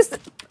 Hit R! Just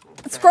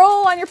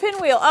scroll on your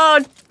pinwheel. Oh,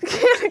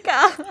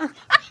 Danika.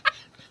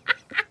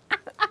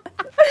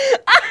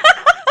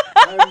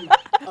 I'm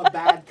a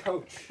bad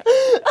coach.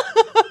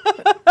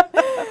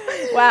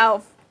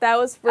 Wow, that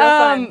was real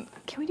fun.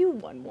 Can we do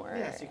one more?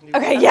 Yes, you can do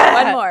Okay, that.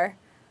 yeah. One more.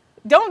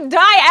 Don't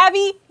die,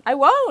 Abby. I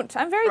won't.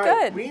 I'm very All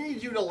right, good. we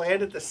need you to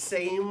land at the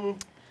same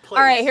place.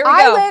 All right, here we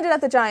I go. landed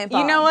at the giant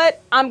bomb. You know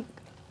what?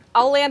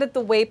 I'll land at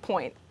the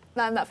Waypoint.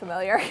 No, I'm not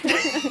familiar. I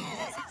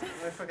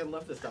fucking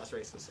love this Das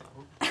Racist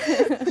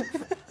song.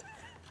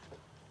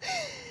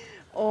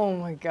 Oh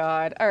my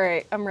god. All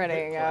right, I'm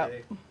readying up.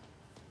 Play.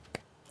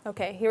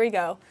 Okay, here we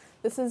go.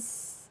 This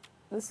is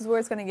where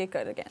it's gonna get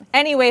good again.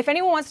 Anyway, if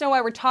anyone wants to know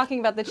why we're talking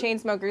about the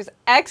Chainsmokers,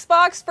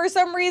 Xbox for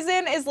some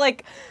reason is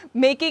like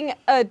making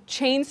a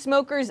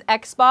Chainsmokers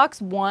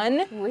Xbox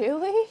One,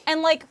 Really?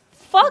 and like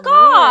fuck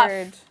off.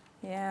 Weird.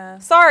 Yeah.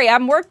 Sorry,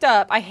 I'm worked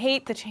up. I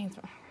hate the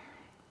Chainsmokers.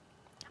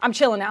 I'm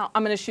chilling out.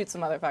 I'm gonna shoot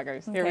some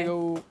motherfuckers. Here we Okay.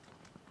 go.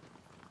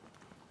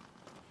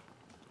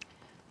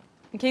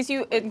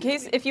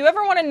 If you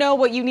ever want to know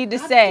what you need to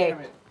God say damn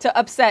it. to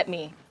upset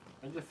me.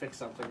 I need to fix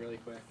something really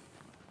quick.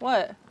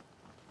 What?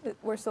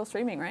 We're still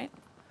streaming, right?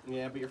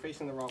 Yeah, but you're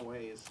facing the wrong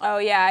ways. Oh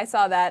yeah, I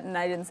saw that and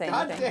I didn't say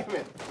God anything. damn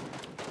it.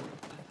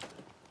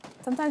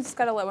 Sometimes you just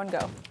gotta let one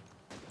go.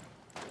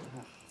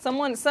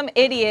 Some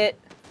idiot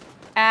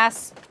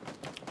ass.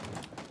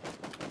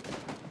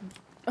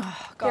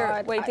 Oh, God.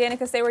 Here, wait,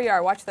 Danika, stay where you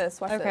are. Watch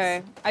this. Watch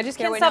Okay. this. I just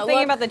Here, can't wait, stop no,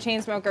 thinking look. about the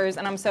chain smokers,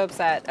 and I'm so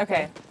upset.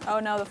 Okay. Oh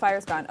no, the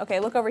fire's gone. Okay,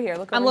 look over here.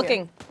 Look over I'm here.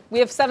 looking. We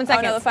have 7 Oh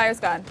seconds. no, the fire's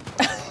gone.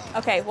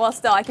 Okay, well,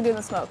 still, I can do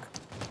the smoke.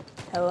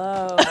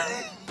 Hello.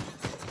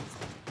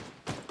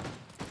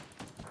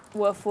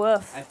 Woof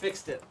woof. I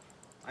fixed it.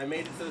 I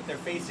made it so that they're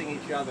facing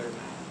each other.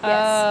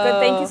 Yes. Good.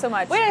 Thank you so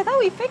much. Wait, I thought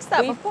we fixed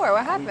that We- before.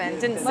 What happened?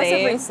 did. Didn't Must have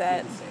save.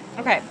 reset.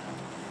 Okay.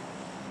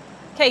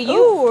 Okay,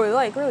 you Ooh,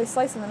 like really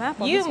slicing the map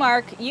on this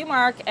one. you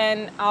mark,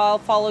 and I'll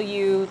follow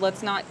you.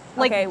 Let's not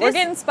like Okay, this. we're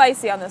getting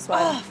spicy on this one.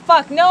 Oh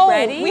fuck no!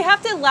 Ready? We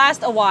have to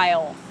last a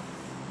while.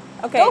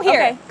 Okay, Go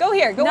here. okay. Go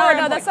here. Go No, where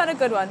no, I'm that's pointing. not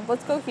a good one.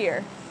 Let's go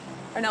here.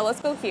 Or no,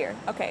 let's go here.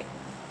 Okay.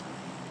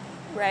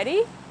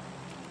 Ready?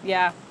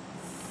 Yeah.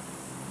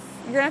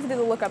 You're gonna have to do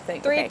the look up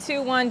thing. 3, okay.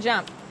 2, 1,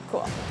 jump.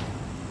 Cool.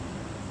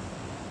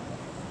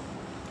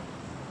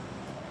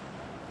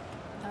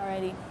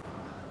 Alrighty.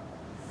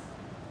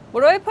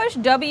 What do I push?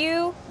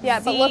 W. Yeah,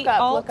 but Z, look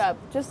up, Alt? look up.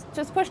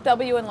 Just push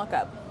W and look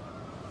up.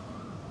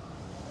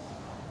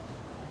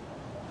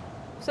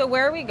 So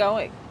where are we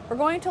going? We're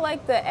going to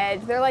like the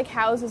edge. They're like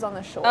houses on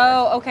the shore.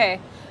 Oh, okay.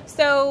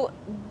 So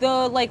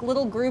the like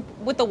little group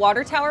with the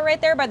water tower right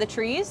there by the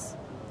trees.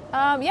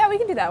 Yeah, we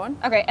can do that one.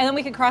 Okay, and then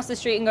we could cross the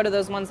street and go to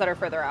those ones that are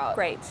further out.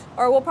 Great.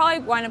 Or we'll probably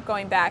wind up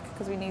going back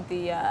because we need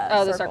the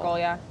Oh, the circle,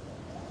 yeah.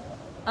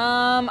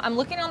 I'm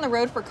looking on the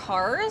road for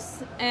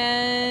cars,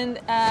 and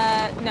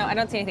no, I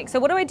don't see anything.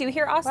 So what do I do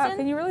here, Austin? Wow,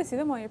 can you really see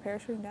them while you're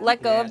parachuting down?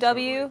 Let go Yeah, of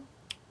W,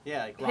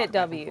 Yeah, like rock hit back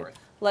and W. forth.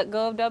 Let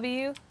go of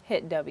W,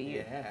 hit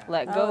W. Yeah.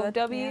 Let Oh, go of that-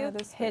 W, yeah,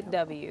 that's hit very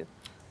W.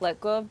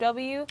 Let go of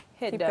W,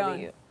 hit Keep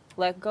W. going.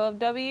 Let go of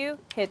W,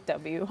 hit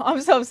W.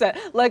 I'm so upset.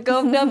 Let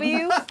go of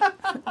W,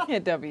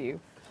 hit W.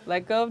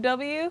 Let go of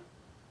W.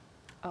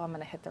 Oh, I'm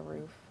gonna hit the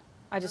roof.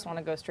 I just want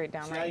to go straight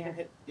down So now right you can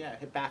here.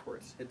 hit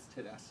backwards. Hit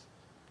S.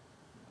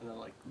 And then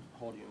like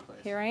hold you in place.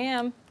 Here I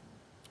am.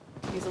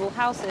 These little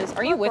houses.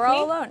 Are you with We're me?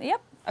 all alone.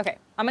 Yep. Okay,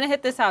 I'm gonna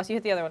hit this house. You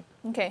hit the other one.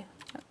 Okay.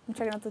 I'm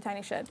checking out the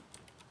tiny shed.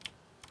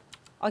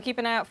 I'll keep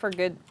an eye out for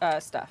good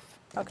stuff.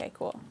 Okay,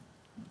 cool.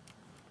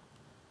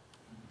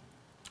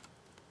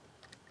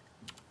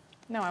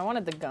 No, I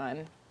wanted the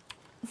gun.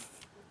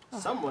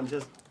 Someone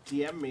just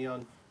DM me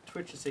on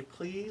Twitch and say,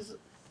 please,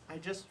 I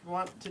just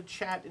want to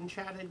chat and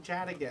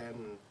chat again.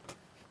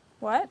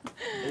 What?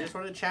 I just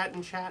want to chat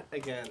and chat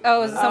again.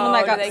 Oh, is it someone Oh, that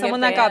did got they get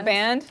someone that got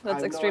banned? banned? I That's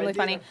have no extremely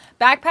funny. idea.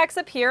 Backpacks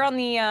up here on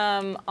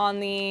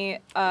the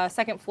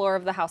second floor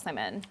of the house I'm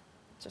in.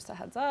 Just a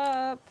heads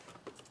up.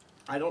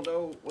 I don't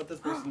know what this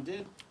person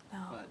did, No.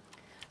 but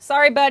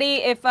Sorry, buddy.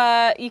 If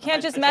you can't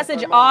I just checked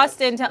message my mods.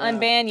 Austin to Yeah.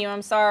 unban you,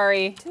 I'm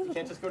sorry. you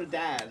can't just go to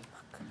dad.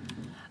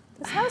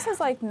 This house has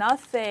like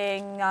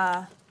nothing.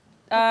 I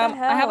have a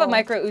hell?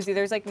 micro Uzi.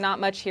 There's like not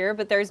much here,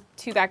 but there's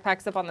 2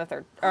 backpacks up on the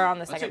third or on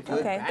the That's a second good floor.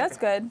 Okay, that's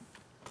backpack. good.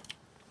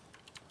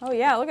 Oh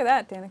yeah, look at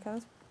that, Danika.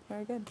 That's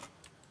very good.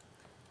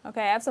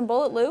 Okay, I have some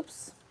bullet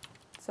loops,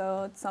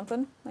 so it's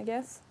something, I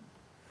guess.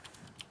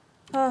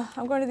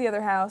 I'm going to the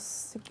other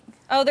house.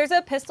 Oh, there's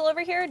a pistol over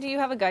here. Do you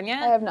have a gun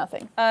yet? I have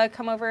nothing.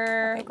 Come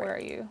over. Okay, great. Where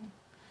are you?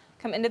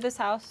 Come into this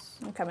house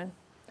I'm coming.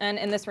 and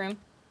in this room.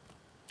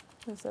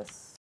 Who's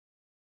this?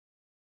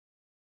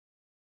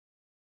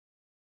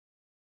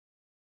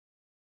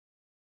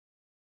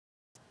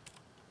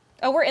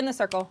 Oh, we're in the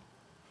circle.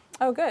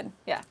 Oh, good.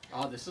 Yeah.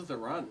 Oh, this is the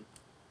run.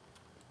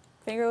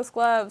 Fingerless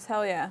gloves.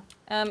 Hell yeah.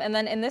 And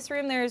then in this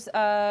room there's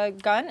a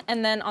gun,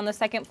 and then on the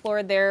second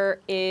floor there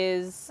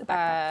is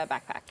a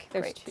backpack.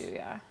 There's Great. 2,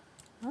 yeah.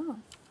 Oh.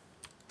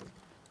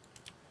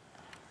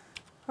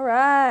 All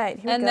right.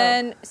 Here we And go.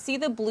 then see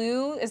the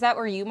blue? Is that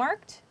where you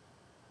marked,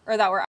 or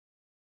that where?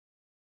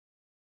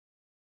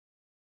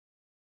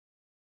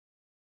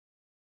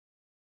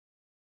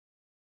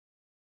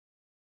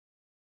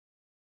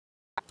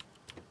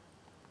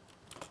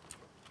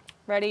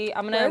 Ready?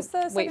 I'm gonna Where's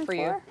the wait second for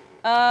floor?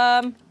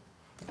 you.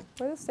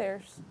 Where are the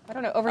stairs? I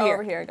don't know. Over Oh, here.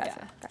 over here. Gotcha.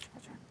 Yeah. Gotcha.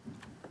 Gotcha.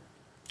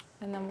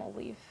 And then we'll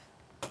leave.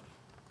 I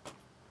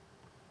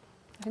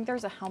think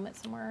there's a helmet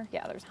somewhere.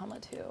 Yeah, there's a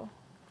helmet too.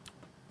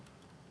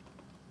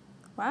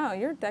 Wow,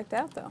 you're decked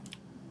out though.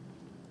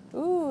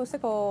 Ooh,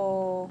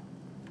 sickle.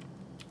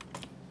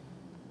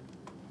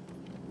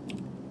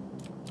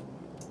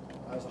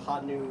 There's a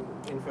hot new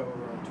info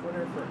over on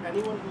Twitter for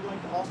anyone who'd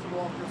like Austin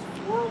Walker's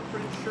floral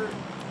print shirt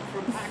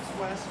from PAX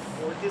West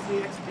or Disney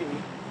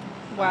XD.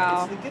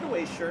 Wow. It's the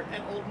getaway shirt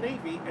at Old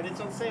Navy, and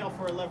it's on sale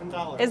for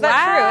 $11. Is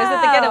that true? Is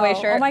it the getaway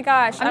Wow. shirt? Oh my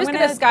gosh, I'm just gonna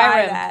gonna Skyrim.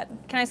 buy that.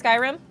 Can I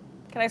Skyrim?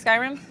 Can I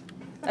Skyrim?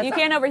 You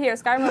can over here.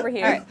 Skyrim over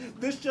here. All right.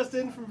 This just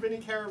in from Vinny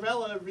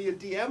Caravella via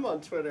DM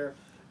on Twitter.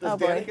 Does Oh,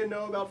 boy. Danika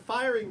know about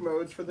firing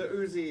modes for the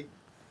Uzi? ...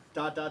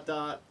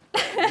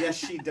 Yes,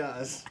 she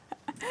does.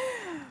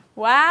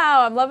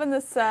 Wow, I'm loving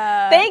this.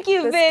 Thank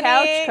you, this Vinny.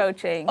 couch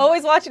coaching.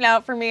 Always watching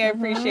out for me. I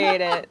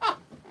appreciate it.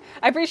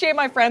 I appreciate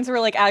my friends who are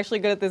like actually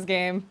good at this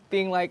game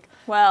being like,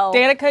 well,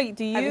 Danika,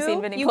 do you? have you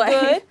seen Vinny you play?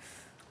 good?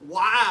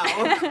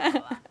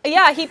 Wow.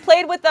 Yeah, he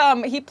played with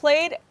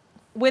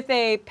with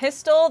a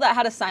pistol that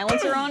had a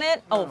silencer on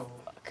it. Oh, Oh,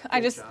 fuck. I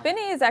good just job.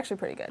 Benny is actually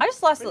pretty good. I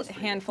just lost Pretty a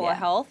sweet. handful Yeah. of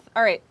health.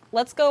 All right,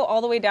 let's go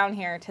all the way down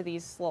here to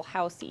these little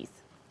houseies.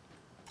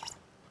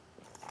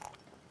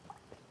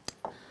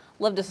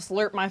 Love to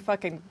slurp my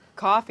fucking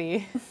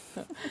coffee.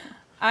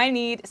 I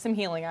need some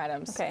healing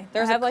items. Okay.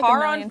 There's I a have like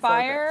car a on million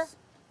fire. focus.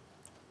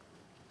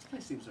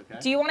 That seems okay.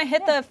 Do you want to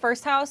hit Yeah. the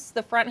first house,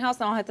 the front house,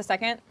 and I'll hit the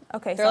second?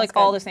 Okay, They're sounds like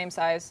all good. the same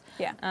size.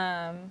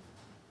 Yeah.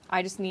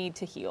 I just need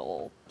to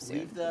heal soon.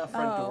 Leave the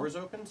front Oh. doors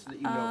open so that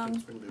you know if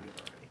it's been looted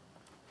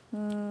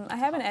already. I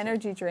have an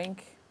energy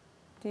drink.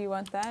 Do you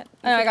want that?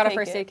 You I should got a take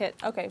first it. aid kit.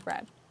 Okay,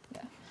 Brad.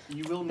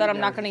 You will need That I'm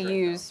an not energy going to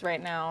drink, though. use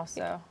right now,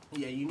 so.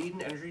 Yeah, you need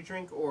an energy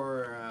drink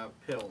or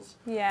pills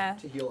Yeah.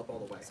 to heal up all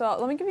the way. So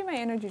let me give you my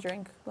energy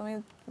drink. Let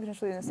me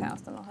finish leaving this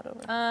house, then I'll head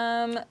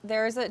over.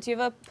 There's a. Do you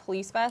have a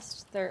police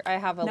vest? There, I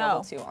have a No,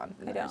 level 2 on.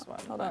 I There's don't. one.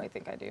 Hold Oh, on. I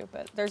think I do,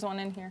 but there's one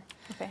in here.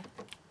 Okay.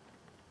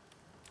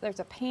 There's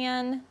a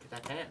pan. Get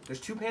that pan.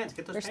 There's 2 pans.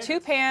 Get those There's pans. 2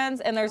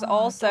 pans, and there's Oh,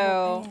 also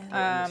double pan.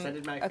 Yeah, an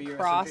extended mag a for your SMG.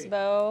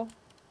 crossbow.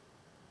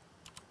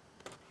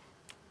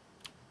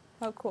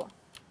 Oh, cool.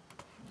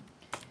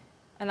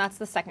 And that's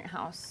the second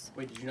house.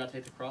 Wait, did you not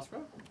take the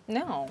crossbow?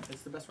 No,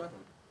 It's the best weapon.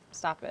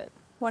 stop it.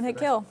 One hit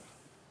best kill.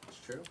 It's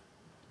true.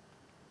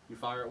 You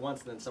fire it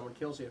once, and then someone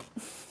kills you.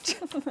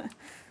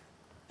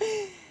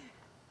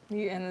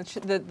 And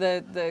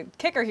the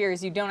kicker here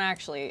is you don't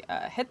actually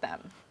hit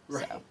them.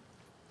 Right. So.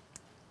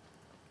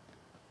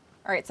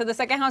 All right, so the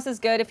second house is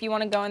good if you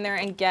want to go in there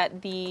and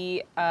get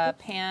the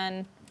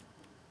pan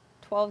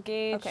 12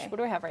 gauge. Okay. What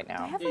do I have right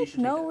now? I have Yeah, you like should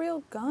take no that. real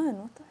gun.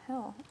 What the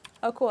hell?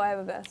 Oh, cool. I have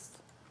a vest.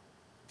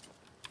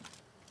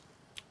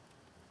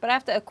 But I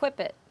have to equip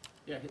it.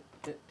 Yeah,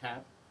 hit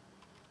tab.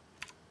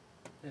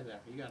 Yeah, there.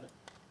 You got it.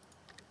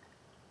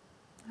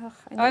 Ugh,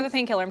 Oh, I have a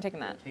painkiller. I'm taking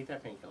Yeah, that. take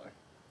that painkiller.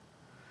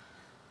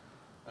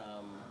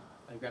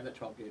 And grab that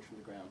 12 gauge from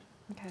the ground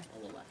Okay.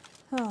 on the left.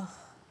 Oh.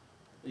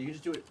 You can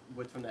just do it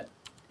from that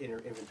inner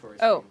inventory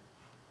Oh. screen.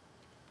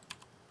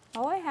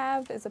 All I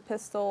have is a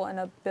pistol and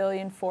a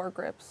billion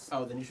foregrips.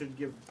 Oh, then you should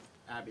give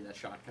Abby that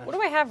shotgun. What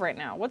do I have right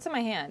now? What's in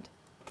my hand?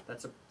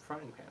 That's a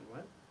frying pan.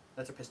 What?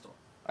 That's a pistol.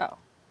 Oh.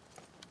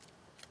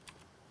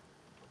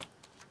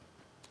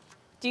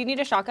 Do you need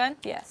a shotgun?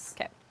 Yes.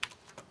 Okay.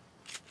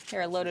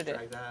 Here, I loaded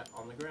Drag it. that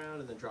on the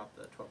ground and then drop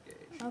the 12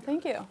 gauge. Oh,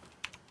 thank you.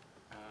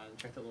 And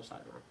check the little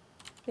side door.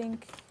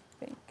 Think.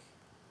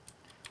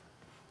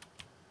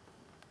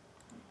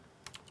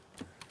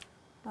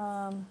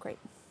 Great.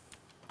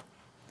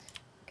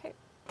 Okay.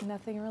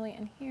 Nothing really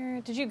in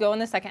here. Did you go in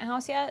the second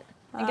house yet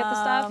and get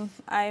the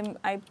stuff?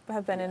 I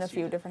have been in a Yes, you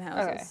few did. different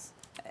Okay. houses.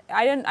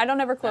 I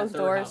don't ever close third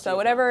doors, house so you've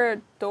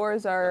whatever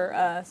doors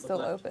are Look still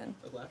left. open.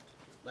 Look left.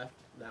 Left.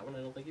 That one I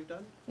don't think you've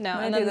done. No, I'm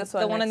gonna and do then this the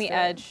one one on next the to it.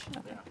 edge.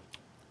 Okay. Yeah.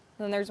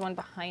 Then there's one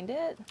behind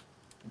it.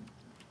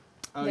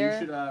 Oh, There. you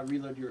should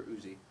reload your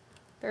Uzi.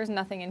 There's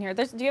nothing in here.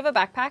 Do you have a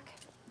backpack?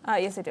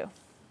 Yes, I do.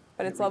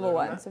 But You it's level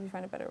reload 1, that? so if you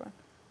find a better one.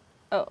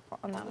 Oh,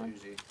 on that On the one.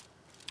 Uzi.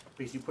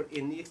 Because you put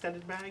in the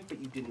extended mag, but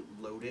you didn't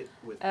load it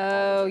with. Oh,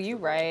 all those you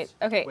extra right. bullets.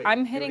 Okay, Wait, I'm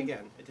do it hitting-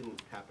 again. It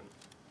didn't happen.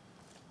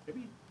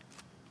 Maybe.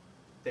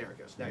 There it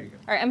goes. Now you're good.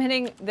 All right, I'm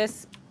hitting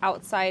this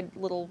outside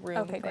little room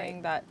Okay, great.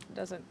 thing that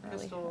doesn't really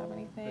Pistol. have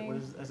Wait, anything. what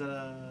is that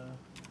a?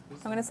 I'm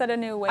going to set a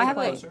new I have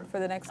a- waypoint for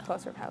the next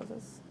cluster of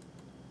houses.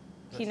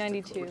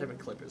 P92. What type of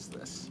clip is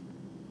this?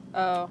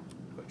 Oh,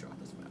 Quick draw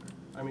doesn't matter.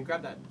 I mean,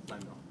 grab that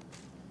 9mm.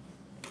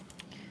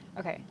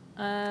 okay.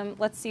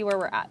 Let's see where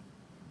we're at.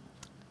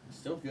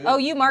 Still good. Oh,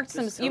 you marked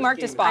This- you this marked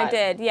a game is- spot. I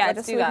did, yeah, Let's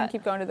just do so we can that.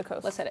 keep going to the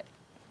coast. Let's hit it.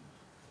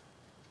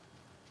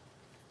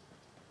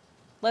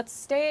 Let's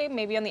stay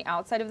maybe on the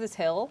outside of this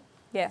hill.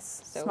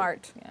 Yes, So,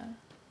 smart. Yeah.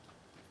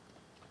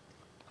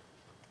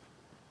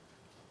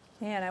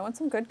 Man, I want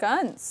some good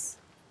guns.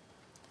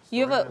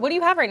 You have a. What do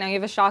you have right now? You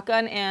have a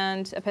shotgun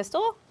and a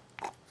pistol.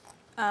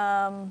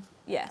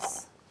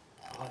 Yes.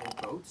 Oh,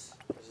 boats?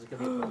 Is this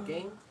gonna be a boat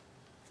game?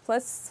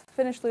 Let's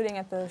finish looting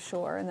at the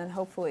shore, and then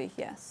hopefully,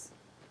 yes.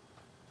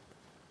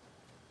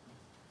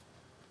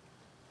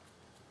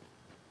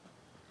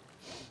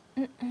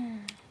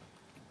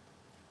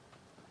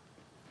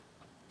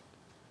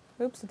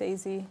 Oops,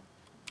 Daisy.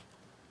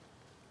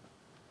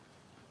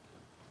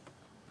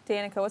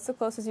 Danica, what's the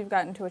closest you've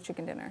gotten to a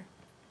chicken dinner?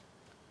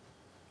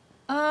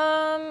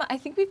 I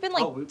think we've been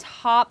like Oh, we-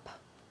 top.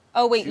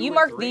 Oh wait, 2 you or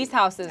marked 3. these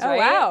houses, Oh, right?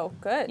 wow,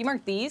 good. You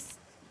marked these.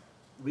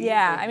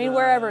 Yeah, I mean,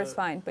 wherever is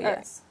fine, but Alright.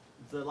 yes.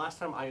 The last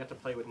time I got to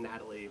play with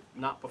Natalie,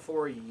 not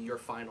before your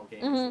final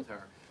games Mm-hmm. with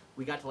her,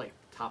 we got to like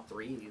top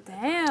 3.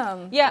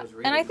 Damn. Yeah, was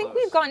really and I think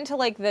close. we've gotten to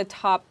like the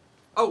top.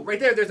 Oh, right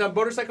there. There's a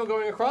motorcycle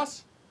going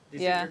across. You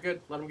see, Yeah. you're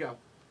good. Let him go.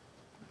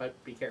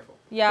 But be careful.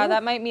 Yeah, Ooh.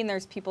 that might mean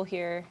there's people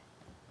here.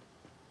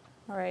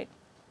 All right,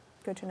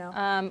 good to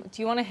know.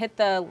 Do you want to hit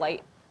the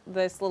light?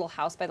 This little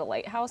house by the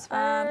lighthouse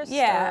first?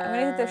 Yeah, I'm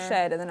gonna hit the or-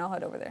 shed, and then I'll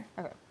head over there.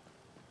 Okay.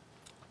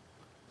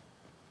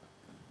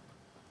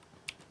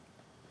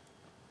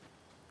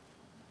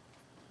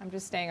 I'm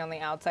just staying on the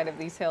outside of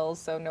these hills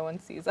so no one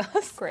sees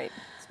us. Great,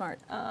 smart.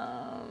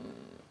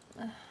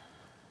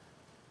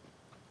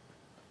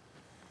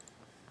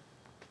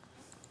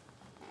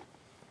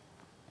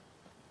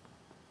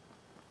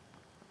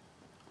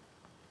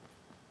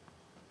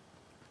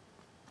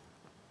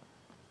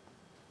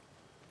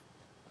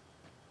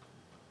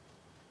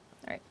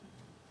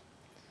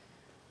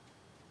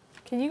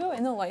 Can you go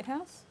in the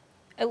lighthouse?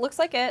 It looks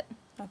like it.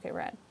 Okay,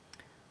 rad.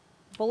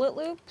 Bullet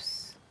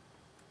loops.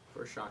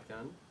 For a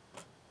shotgun.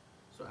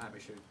 So Abby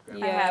should grab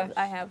Yeah. those.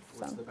 I have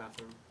What's in some. the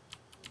bathroom?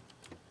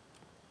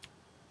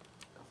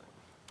 Nothing.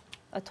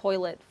 A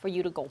toilet for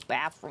you to go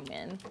bathroom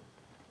in.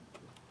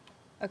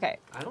 Okay,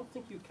 I don't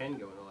think you can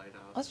go in a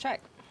lighthouse. let's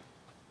check.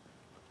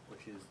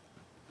 Which is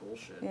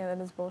bullshit. Yeah,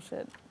 that is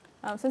bullshit.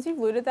 Since you've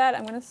looted that,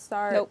 I'm gonna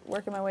start Nope.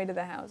 working my way to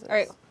the houses. All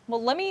right.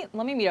 Well, let me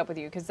meet up with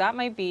you because that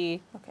might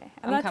be Okay,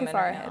 I'm I'm not too coming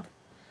far right now. ahead.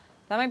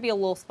 that might be a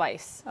little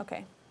spice.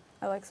 Okay,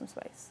 I like some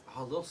spice.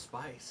 Oh, Little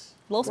Spice.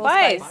 Little Little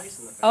spice. Spice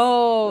in the back.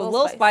 Oh, Little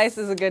Little Spice. Spice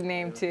is a good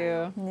name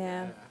too.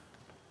 Yeah.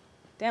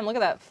 Damn, look at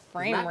that Does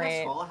frame Matt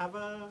rate. Pascal have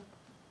a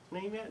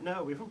name yet?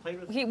 No, we haven't played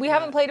with We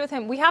haven't played with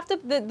him. We have to.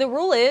 The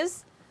rule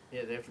is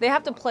Yeah, they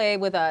have to play. play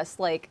with us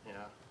like Yeah.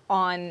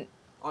 on.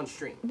 On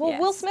stream. Well,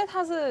 Will Yes. Smith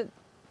has a.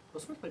 Will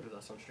Smith played with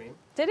us on stream.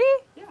 Did he?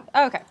 Yeah.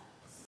 Oh, okay.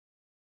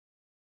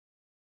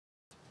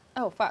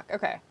 Oh fuck.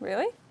 Okay.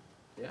 Really?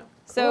 Yeah.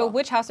 So Cool.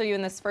 which house are you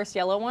in? This first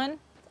yellow one?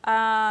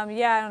 Yeah,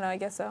 I don't know. I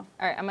guess so. All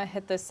right, I'm gonna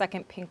hit the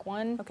second pink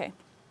one. Okay.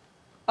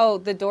 Oh,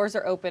 the doors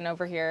are open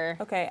over here.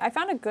 Okay, I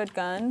found a good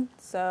gun,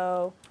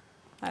 so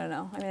I don't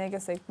know. I mean, I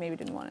guess they maybe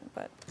didn't want it,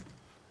 but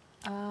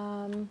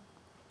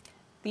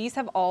These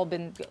have all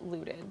been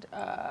looted.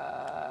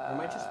 There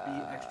might just be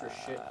extra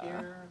shit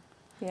here.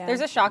 yeah.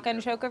 There's a shotgun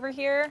choke over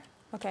here.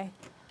 Okay.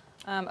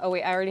 Oh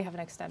wait, I already have an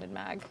extended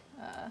mag.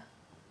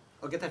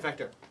 Oh, get that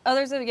vector. Oh,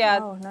 there's a yeah.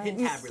 Oh, nice. Hit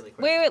tab really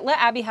quick. Wait, let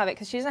Abby have it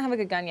because she doesn't have a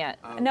good gun yet.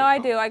 Oh, No, good I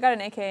call. do. I got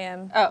an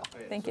AKM. Oh,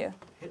 Okay, Thank so you.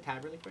 Hit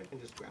tab really quick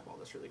and just grab all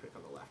this really quick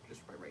on the left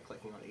just by right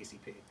clicking on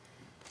ACP.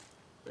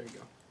 There you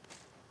go.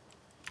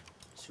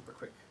 Super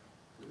quick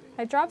looting.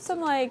 I dropped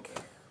some like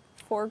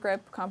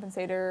foregrip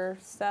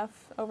compensator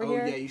stuff over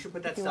here. Oh yeah, you should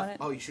put that if you stuff.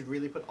 want it. Oh, you should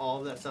really put all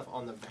of that stuff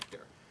on the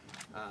vector,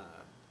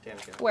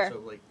 Danika. Where? So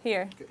like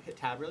Here. hit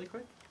tab really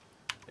quick.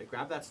 Okay,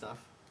 grab that stuff.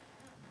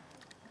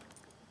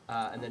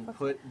 And then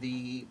put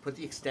the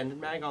extended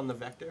mag on the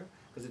vector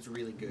because it's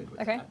really good with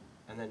Okay. that.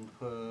 And then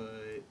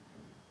put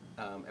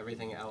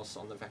everything else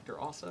on the vector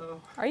also.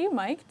 Are you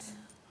mic'd,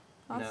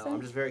 Austin? No,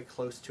 I'm just very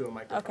close to a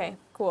microphone. Okay,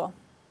 cool.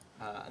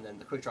 And then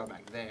the quick draw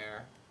mag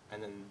there,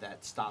 and then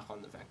that stock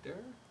on the vector.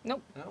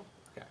 nope. No?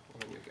 Okay, well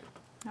then you're good.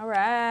 All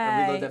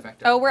And reload that right.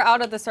 vector. Oh, we're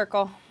out of the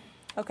circle.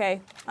 Okay.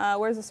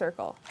 Where's the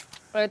circle?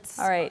 It's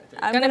All right.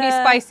 I'm gonna be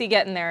spicy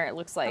getting there. It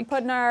looks I like.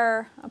 put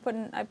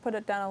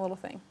it down a little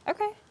thing.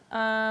 Okay.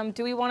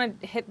 Do we want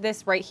to hit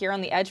this right here on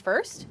the edge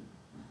first?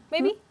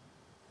 Maybe.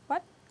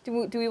 What?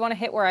 Do we want to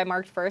hit where I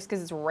marked first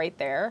because it's right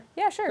there?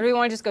 Yeah, Or sure. do we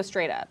want to just go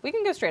straight up? We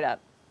can go straight up.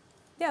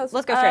 Yeah, let's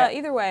go straight up.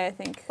 Either way, I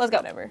think. Let's go.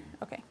 Whatever.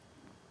 Okay.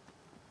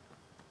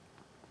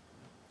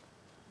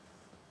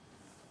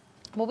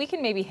 Well, we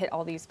can maybe hit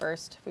all these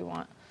first if we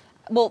want.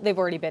 Well, they've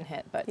already been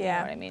hit, but you know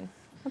Yeah. what I mean.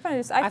 I'm fine.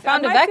 I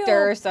found a might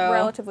vector, feel so-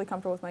 relatively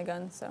comfortable with my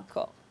gun. So.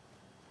 Cool.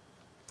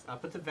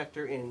 Put the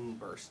vector in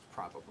burst,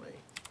 probably.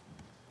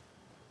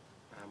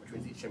 Which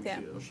means each time you Yeah.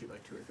 shoot, it'll shoot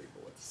like 2 or 3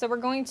 bullets. So we're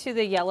going to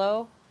the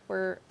yellow.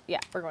 We're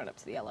going up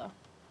to the yellow.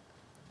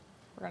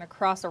 We're gonna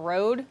cross a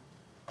road.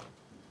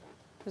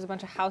 There's a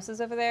bunch of houses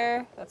over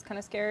there. That's kind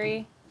of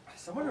scary.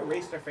 Someone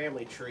erased their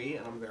family tree,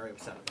 and I'm very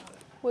upset about it.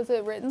 Was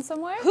it written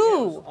somewhere? Who?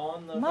 Yeah, it was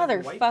on the fucking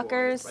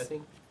Motherfuckers. whiteboard. I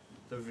think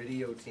the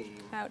video team.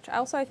 Ouch.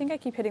 Also, I think I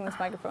keep hitting this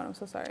microphone. I'm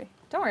so sorry.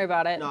 Don't worry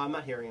about it. No, I'm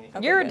not hearing anything.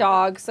 Okay, You're a good.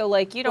 dog, so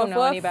like you don't Woof,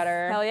 know any woof.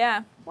 better. Hell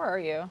yeah. Where are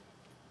you? I'm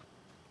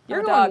You're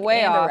a going dog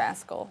way and off. a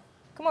rascal.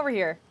 Come over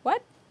here.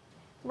 What?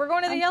 We're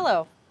going to the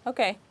yellow,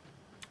 Okay.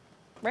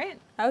 right?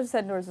 I was just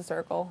heading towards the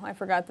circle. I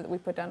forgot that we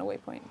put down a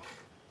waypoint.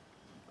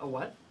 A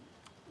what?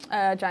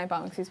 Giant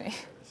bomb, excuse me.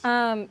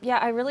 Yeah,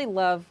 I really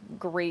love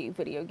great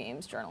video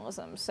games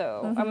journalism.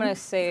 So I'm gonna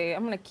say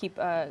I'm gonna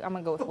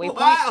go with Waypoint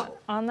Wow.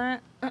 on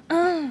that.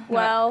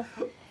 Well,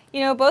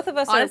 You know, both of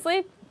us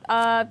honestly,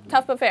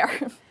 tough but fair.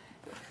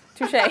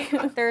 Touche.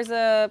 are. There's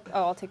a.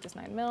 Oh, I'll take this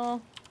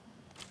 9mm.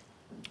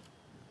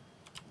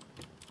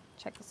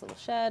 Check this little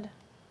shed.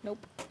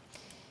 Nope.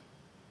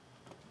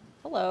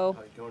 Hello.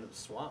 Oh, you're going to the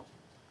swamp.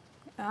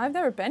 I've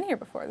never been here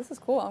before. This is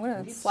cool. I'm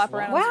gonna need slap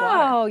around in swamp. this water.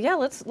 Wow. Yeah.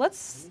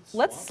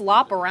 Let's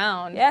slop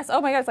around. Yes. Oh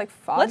my god, it's like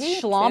foggy.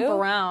 Let's schlomp too.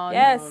 around.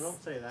 Yes. No,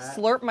 don't say that.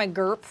 Slurp my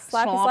gurp.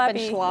 Slappy, Slomp slappy. and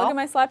schlop. Look at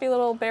my slappy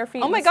little bare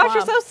feet. Oh in my the gosh,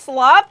 you're swamp. so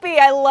sloppy.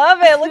 I love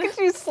it. Look at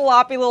you,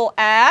 sloppy little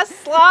ass.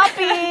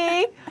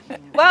 Sloppy.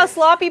 Wow,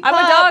 sloppy pup.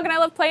 I'm a dog and I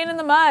love playing in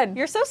the mud.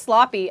 You're so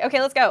sloppy.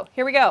 Okay, let's go.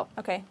 Here we go.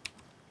 Okay.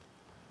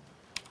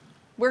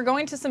 We're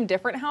going to some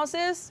different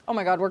houses. Oh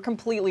my god, we're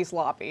completely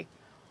sloppy.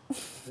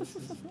 This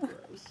is gross.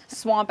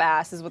 Swamp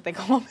ass is what they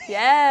call me.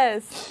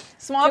 Yes.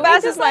 Swamp Can we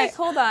ass just is like.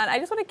 hold on. I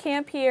just want to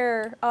camp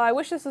here. Oh, I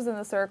wish this was in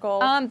the circle.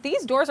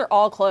 These doors are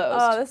all closed.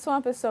 Oh, this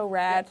swamp is so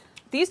rad.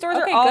 These doors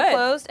Okay, are all good.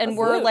 closed, and Let's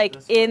we're loot. like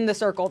That's in the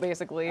circle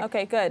basically.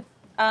 Okay, good.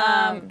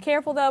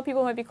 Careful though.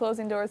 People might be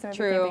closing doors. They might be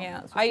True. camping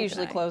out. so I keep an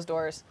usually eye. close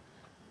doors.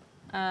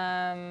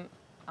 I'm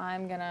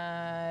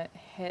gonna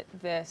hit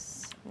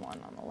this one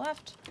on the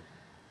left.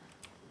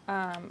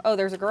 Oh,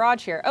 there's a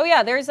garage here. Oh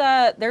yeah,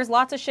 there's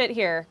lots of shit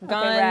here. Okay,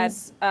 rad.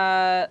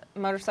 Guns,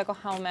 motorcycle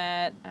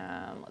helmet.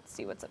 Let's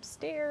see what's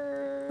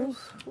upstairs.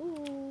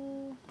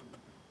 Ooh.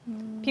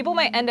 People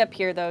might end up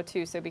here though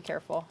too, so be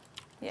careful.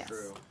 Yes.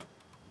 True.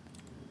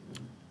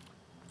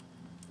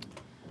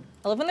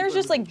 I love when there's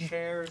just like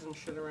chairs and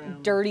shit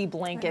around. dirty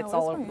blankets what's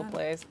all over going the on?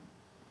 place.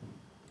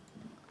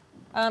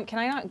 Can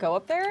I not go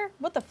up there?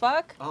 What the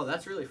fuck? Oh,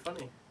 that's really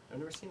funny. I've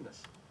never seen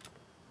this.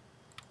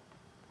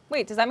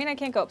 Wait, does that mean I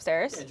can't go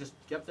upstairs? Yeah, just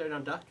get up there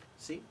and unduck.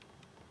 See?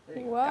 There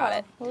you go. Wow. Got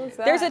it. What was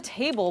that? There's a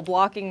table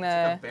blocking It's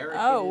the. like a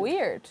barricaded Oh,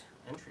 weird.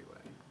 entryway.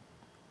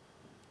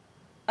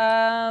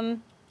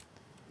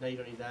 No, you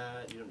don't need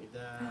that. You don't need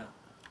that.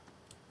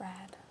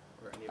 Rad.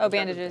 Or any of Oh, those types of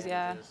bandages,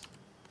 yeah.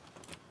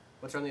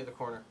 What's around the other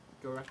corner?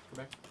 Go back. Go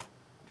back.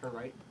 Turn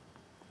right.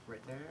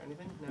 Right there.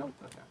 Anything? No. Nope.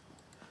 Okay.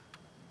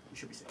 You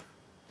should be safe.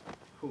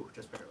 Whew,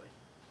 just barely.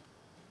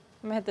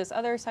 I'm gonna hit this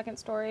other second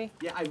story.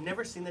 Yeah, I've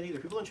never seen that either.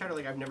 People in chat are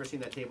like, I've never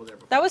seen that table there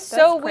before. That was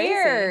That's so crazy.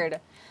 weird.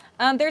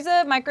 There's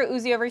a micro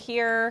Uzi over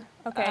here.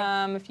 Okay.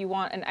 If you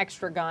want an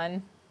extra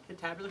gun. Hit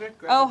tab really quick.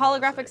 Grab Oh, the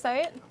holographic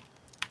sight?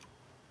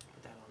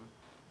 Put that on.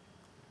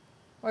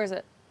 Where is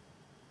it?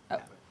 Oh.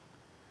 Tab it.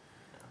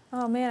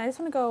 Oh man, I just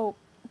want to go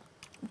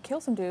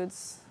kill some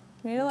dudes.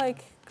 We need to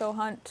like go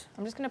hunt.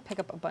 I'm just gonna pick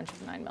up a bunch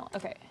of 9mm.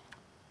 Okay.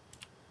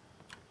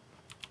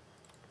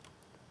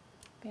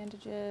 Take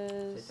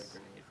Bandages. that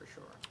grenade for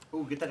sure.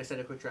 Ooh, get that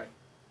extended quick track.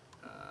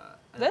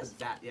 And This? Put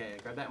that, yeah,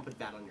 grab that and put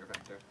that on your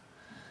vector.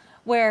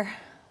 Where?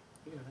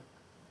 You got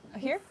it.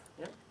 Here?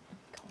 Yep.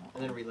 Cool.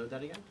 And then reload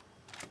that again.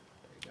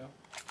 There you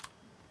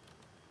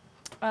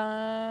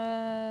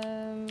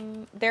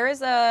go. There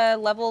is a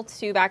level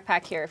 2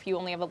 backpack here if you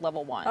only have a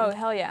level 1. Oh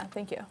hell yeah,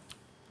 thank you.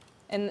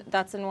 And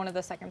that's in one of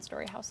the second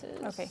story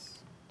houses. Okay.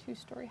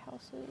 2-story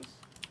houses.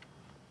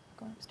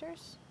 Going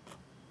upstairs.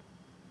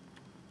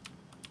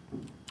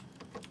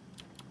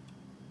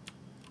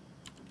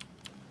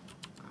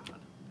 God.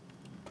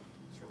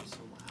 This room is so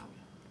loud.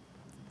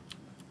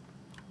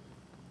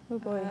 Oh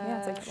boy, yeah,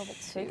 it's like Level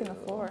shaking the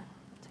 2. floor.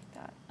 I'll take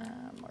that.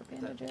 More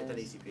Get bandages. that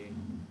ACP.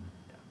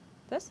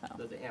 This? Oh.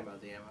 The ammo.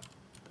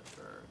 That's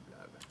for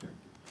vector.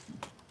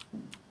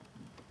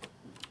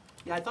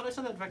 Yeah, I thought I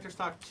saw that vector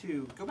stock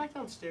too. Go back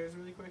downstairs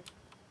really quick.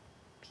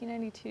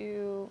 P92.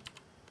 You're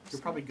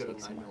Just probably gonna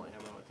good on take some 9mm more.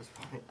 ammo at this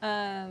point.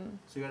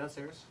 So you go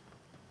downstairs?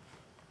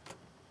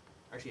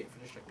 Actually, yeah,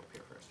 finish checking up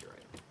here first. You're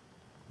right.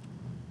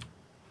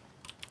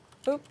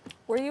 Oop,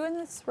 were you in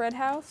this red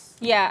house?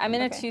 Yeah, I'm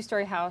in Okay. a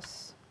 2-story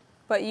house.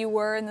 But you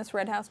were in this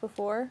red house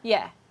before?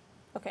 Yeah.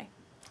 Okay.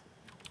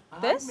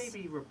 This? I'd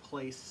maybe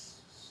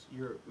replace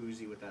your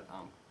Uzi with that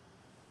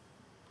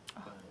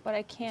But I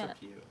It's can't. up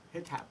to you.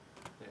 Hit tab.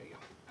 There you go.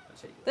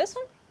 That's how you do This it.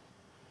 one?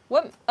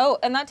 What? Oh,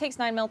 and that takes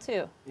 9mm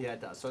too. Yeah,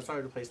 it does. So that's why I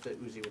would replace the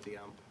Uzi with the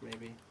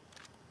maybe.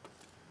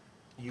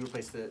 You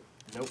replace the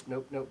nope.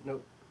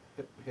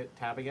 Hit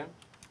tab again.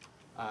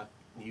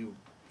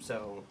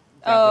 So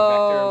grab the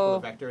vector and pull the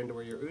vector into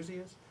where your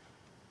Uzi is.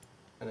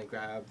 And then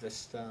grab this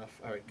stuff.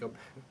 Alright, go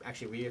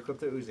actually re-equip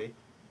the Uzi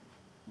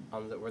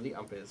on where the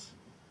is.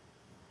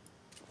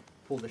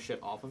 Pull the shit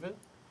off of it.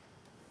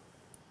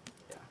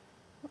 Yeah.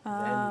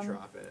 Then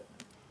drop it.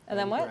 And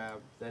then what?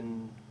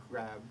 Then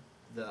grab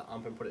the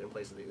and put it in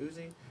place of the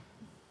Uzi,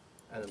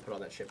 and then put all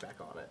that shit back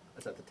on it.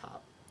 It's at the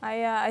top.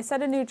 I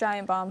set a new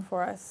giant bomb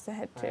for us to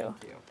hit to.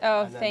 Thank you.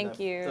 Oh, And then thank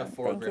the, you. The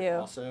foregrip Thank you.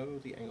 also,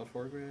 the angle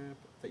foregrip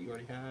that you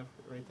already have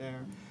right there.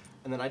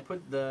 And then I'd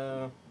put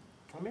the,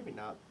 well, maybe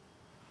not.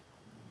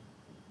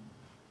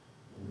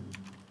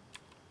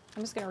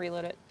 I'm just gonna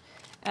reload it.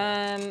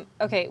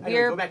 Okay, Anyway,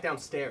 we're go back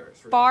downstairs.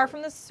 really far quick.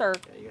 from the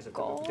circle. Yeah, you guys have to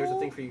go. There's a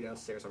thing for you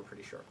downstairs, I'm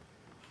pretty sure.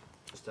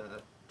 Just to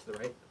the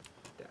right,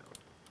 down.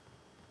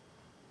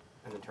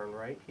 And then turn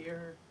right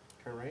here.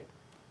 Turn right.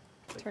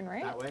 Turn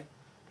right? That way.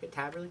 Hit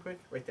tab really quick.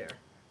 Right there.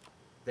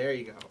 There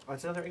you go. Oh,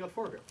 it's another angled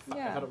foregrip. Fuck, I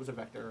Yeah. thought it was a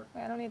vector.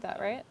 Wait, I don't need that,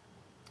 right?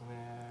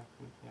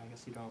 Yeah, I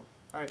guess you don't.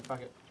 Alright,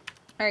 fuck it.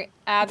 All right,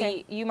 Abby,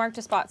 Okay. you marked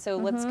a spot, so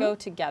let's go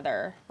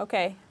together.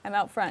 Okay, I'm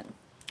out front.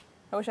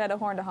 I wish I had a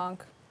horn to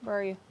honk. Where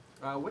are you?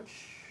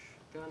 Which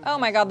gun? Oh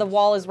my has God, the most-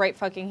 wall is right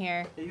fucking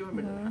here. Yeah, you have a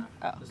minute and a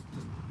half. Oh. Just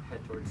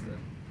head towards the.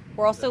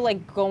 We're also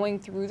like going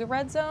through the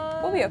red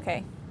zone. We'll be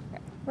okay.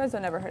 Okay. Red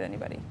zone never hurt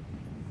anybody.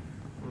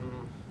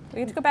 Mm, We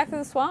get to go back to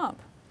the swamp.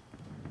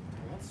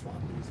 I want swamp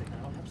music.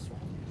 I don't have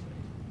swamp music.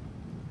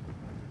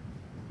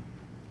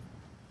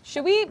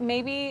 Should we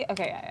maybe?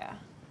 Okay, yeah.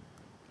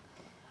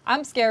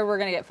 I'm scared we're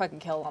gonna get fucking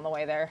killed on the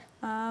way there.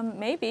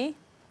 Maybe.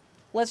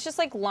 Let's just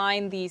like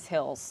line these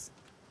hills.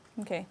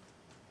 Okay.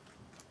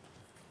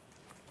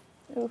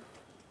 Oof.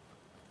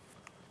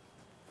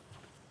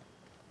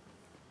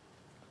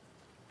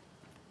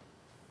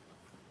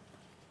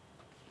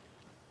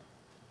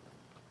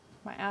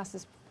 My ass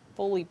is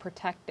fully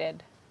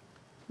protected.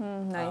 Put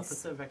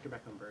Nice. the vector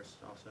back on burst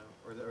also,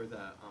 or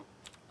the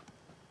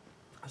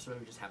so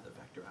maybe just have the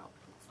vector out.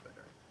 It's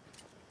better.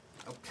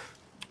 Oh,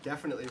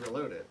 definitely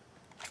reload it.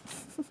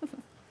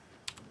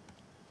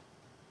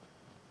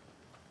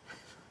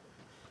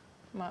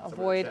 I'm gonna Some of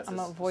the avoid. chests. I'm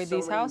gonna There's avoid so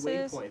these many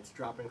houses. waypoints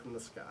dropping from the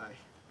sky.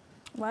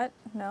 What?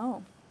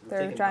 No. We're They're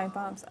taking giant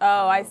bombs. bombs.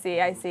 Oh, I Oh, see.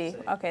 I for see.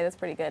 sake. Okay, that's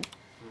pretty good.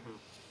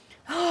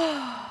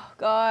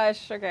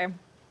 Gosh. Okay.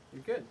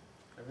 You're good.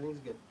 Everything's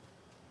good.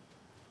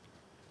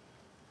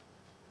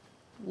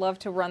 Love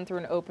to run through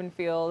an open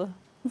field.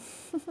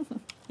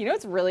 You know,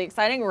 it's really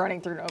exciting.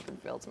 Running through an open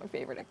field is my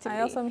favorite activity.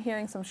 I also am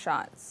hearing some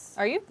shots.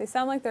 Are you They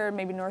sound like they're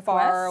maybe northwest.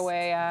 far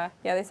away? Yeah,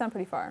 they sound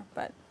pretty far,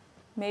 but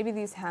maybe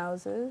these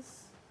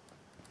houses.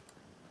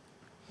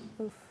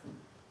 Oof.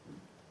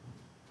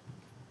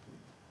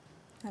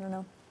 I don't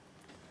know.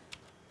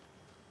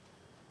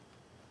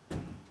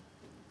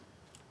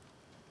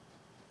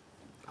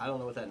 I don't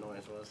know what that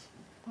noise was.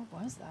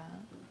 What was that?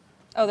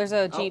 Oh, there's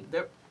a jeep. Oh,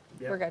 there.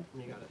 Yeah, We're good.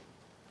 You got it.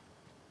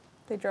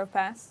 They drove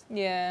past.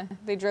 Yeah,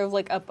 they drove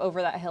like up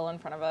over that hill in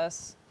front of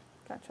us.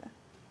 Gotcha.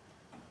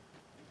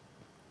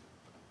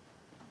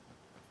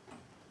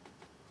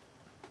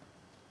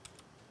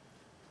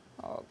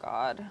 Oh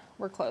God,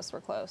 we're close.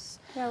 We're close.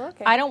 Yeah, we're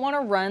okay. I don't want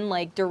to run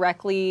like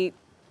directly.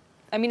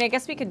 I mean, I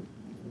guess we could.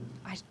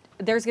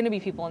 There's gonna be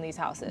people in these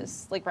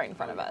houses, like right in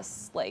front of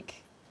us.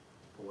 Like,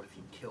 But what if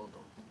you killed them?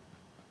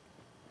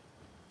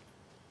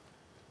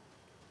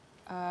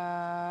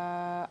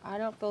 I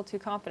don't feel too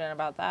confident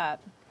about that.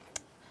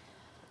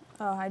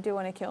 Oh, I do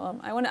want to kill them.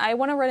 I want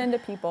to run into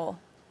people.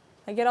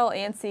 I get all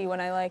antsy when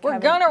I like. We're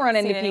haven't gonna run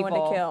seen into anyone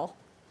people. to kill.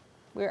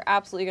 We're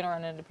absolutely gonna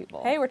run into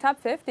people. Hey, we're top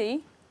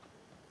 50.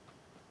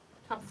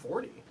 Top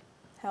 40.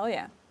 Hell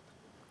yeah.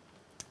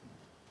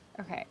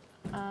 Okay.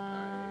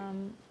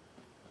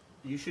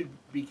 You should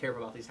be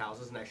careful about these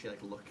houses and actually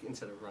like look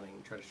instead of running.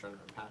 Try to run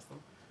past them.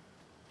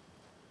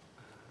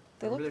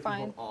 They Remember look that if you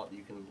fine. hold Alt,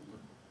 you can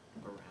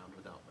look around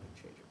without like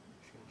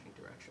changing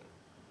direction.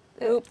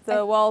 Oop,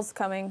 the wall's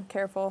coming.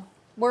 Careful.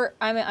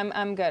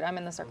 I'm good. I'm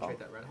in the Wanna circle. check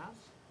that red house?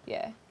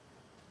 Yeah.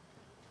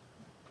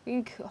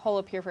 We can hole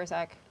up here for a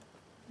sec.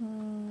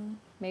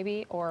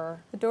 Maybe,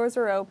 or The doors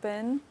are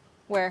open,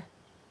 where?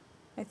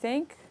 I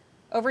think.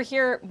 Over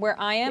here, where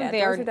I am, Yeah, they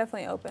doors are. are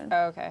definitely open.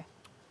 Oh, okay.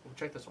 We'll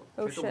check this one.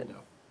 Oh, check the shit.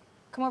 window.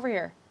 Come over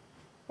here,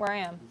 where I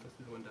am. Go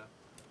through the window.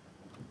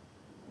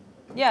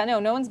 Yeah,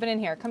 no one's been in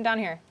here. Come down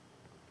here.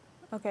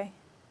 Okay.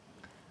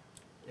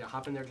 Yeah,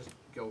 hop in there. Just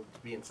go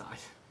be inside.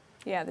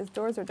 Yeah, these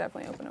doors are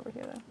definitely open over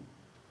here, though.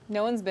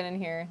 No one's been in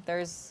here.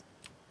 There's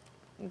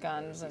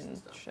guns There's and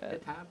stuff. shit.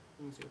 Hit tab.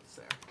 Let me see what's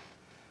there.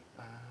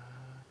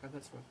 Grab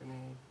that smoke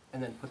grenade,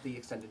 and then put the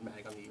extended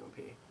mag on the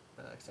UMP.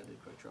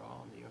 Extended quick draw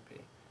on the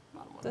UMP.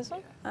 Bottom one. This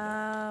one?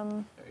 Yeah.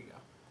 There you go.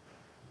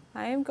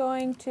 I am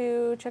going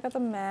to check out the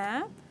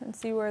map and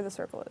see where the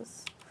circle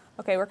is.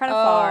 Okay, we're kind of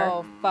far.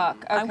 Oh, fuck.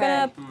 Okay. I'm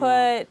gonna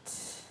put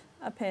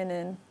a pin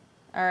in.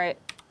 All right.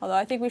 Although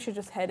I think we should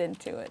just head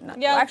into it. Not,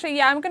 Yeah. well, actually,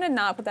 yeah, I'm gonna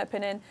not put that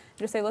pin in.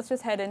 Just say let's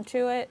just head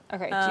into it.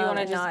 Okay, do you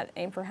wanna and just- not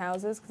aim for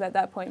houses? Because at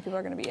that point, people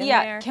are gonna be in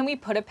Yeah, there. can we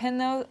put a pin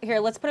though? Here,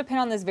 let's put a pin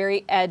on this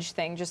very edge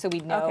thing just so we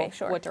know Okay,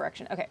 sure. what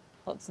direction. Okay,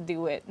 let's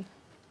do it.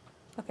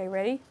 Okay,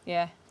 ready?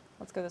 Yeah,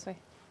 let's go this way.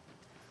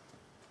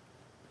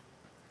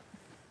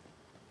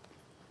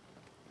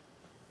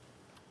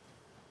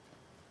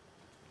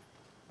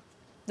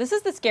 This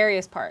is the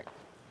scariest part.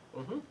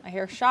 Mm-hmm. I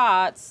hear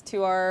shots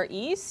to our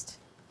east.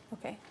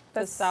 Okay.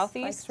 The Like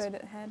southeast? straight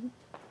ahead.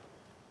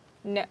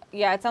 No,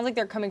 yeah, it sounds like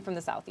they're coming from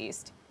the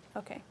southeast,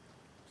 Okay.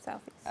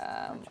 Southeast.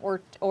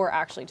 or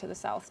actually to the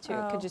south too. It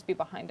Oh. could just be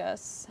behind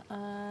us.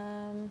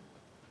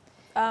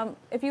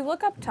 If you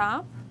look up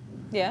top,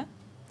 Yeah,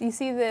 you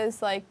see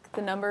there's like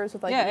the numbers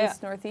with like Yeah, yeah.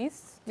 east,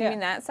 northeast. Do you Yeah. mean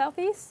that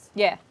southeast?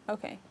 yeah.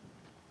 Okay.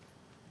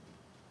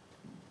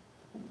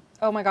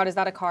 Oh my God, is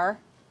that a car?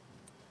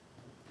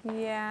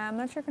 Yeah, I'm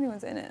not sure if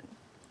anyone's in it.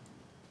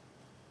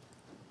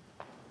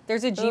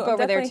 There's a Jeep I'm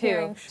over there definitely too.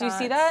 hearing Do you see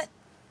shots. that?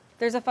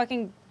 There's a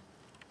fucking,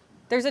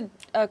 there's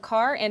a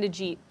car and a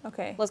Jeep.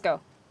 Okay. Let's go.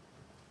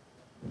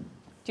 Do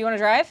you want to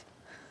drive?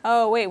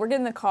 Oh wait, we're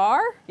getting the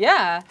car?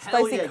 Yeah.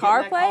 Hell Spicy yeah, get car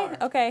in that play?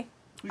 car. Okay.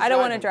 Who's I don't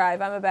want to driving?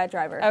 drive. I'm a bad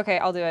driver. Okay,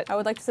 I'll do it. I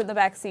would like to sit in the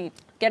back seat.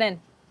 Get in.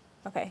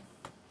 Okay.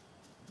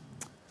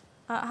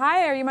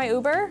 Hi, are you my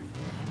Uber?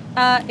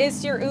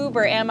 It's your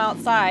Uber. I'm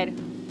outside.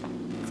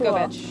 Let's go, Cool.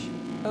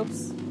 bitch.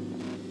 Oops.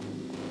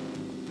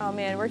 Oh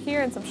man, we're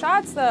hearing some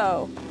shots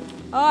though.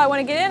 Oh, I want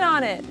to get in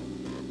on it.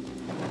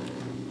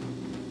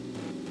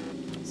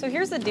 So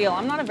here's the deal.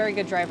 I'm not a very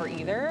good driver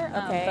either.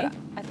 Okay.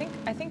 But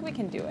I think we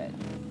can do it.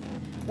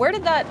 Where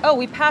did that? Oh,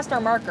 we passed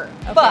our marker.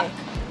 Okay. Fuck.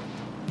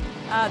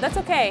 That's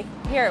okay.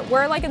 Here,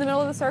 we're like in the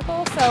middle of the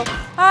circle, so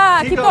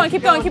keep going, going,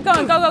 keep keep going, going. keep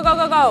going. Go, go, go,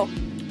 go,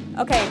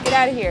 go. Okay, get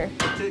out of here.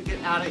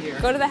 Get out of here.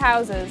 Go to the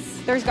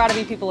houses. There's got to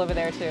be people over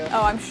there too.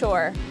 Oh, I'm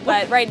sure.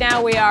 But right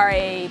now we are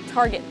a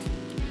target.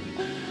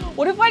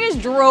 What if I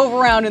just drove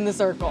around in the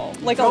circle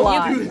like a Don't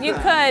lot? you do You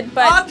that. could,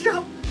 but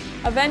Jump.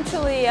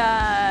 eventually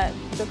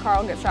the car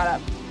will get shot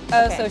up.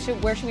 Oh, Okay. so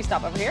where should we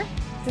stop? Over here?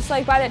 Just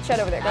like by that shed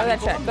over there. Go to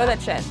that shed. Go to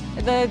that shed.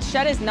 The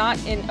shed is not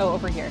in. Oh,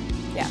 over here.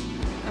 Yeah.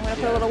 I'm gonna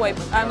put a little weight.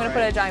 I'm gonna put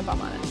a alright. giant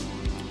bomb on it.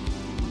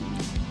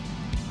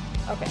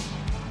 Okay.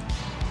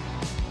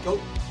 Go.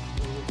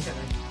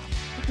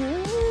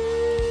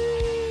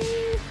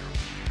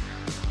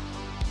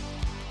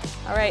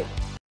 All right.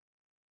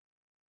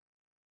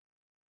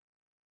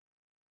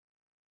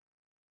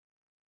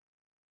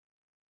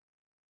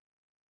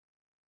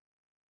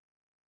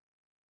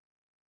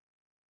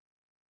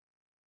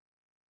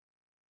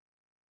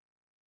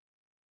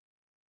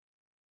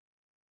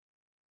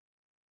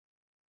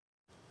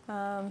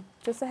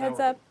 Just a heads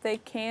up, they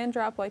can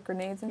drop like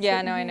grenades and shit. Yeah,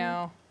 in no, I here.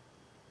 know.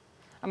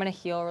 I'm gonna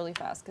heal really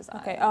fast because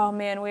Okay. Oh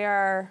man, we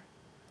are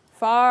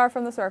far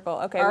from the circle.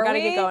 Okay, we Are gotta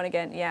we? get going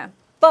again. Yeah.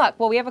 Fuck.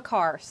 Well, we have a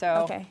car,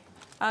 so. Okay.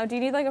 Do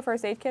you need like a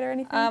first aid kit or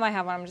anything? I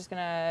have one. I'm just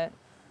gonna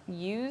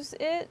use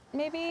it,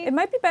 maybe. It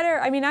might be better.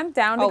 I mean, I'm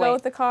down to Oh, go wait.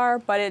 with the car,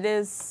 but it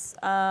is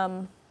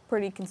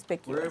pretty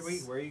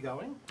conspicuous. Where are you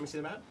going? Let me see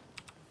the map.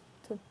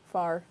 Too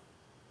far.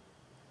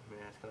 Yeah,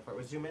 it's kind of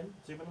far. Zoom in.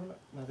 Zoom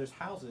in. No, there's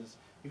houses.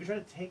 You can try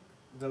to take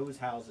those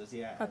houses.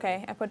 Yeah.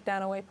 Okay, I put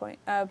down a waypoint.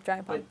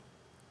 Giant pump.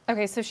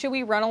 Okay, so should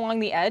we run along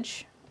the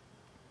edge?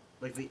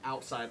 Like the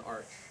outside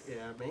arch. Yeah,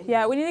 maybe.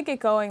 Yeah, we need to get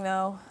going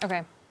though.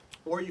 Okay.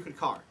 Or you could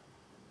car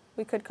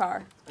We could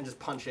car. and just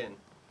punch in. Do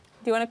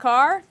you want a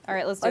car? All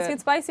right, let's do Let's it. get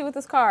spicy with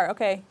this car.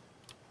 Okay.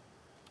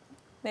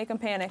 Make them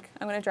panic.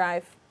 I'm gonna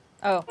drive.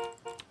 Oh.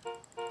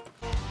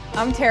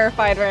 I'm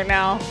terrified right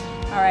now.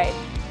 All right.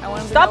 I want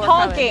them to Stop know we're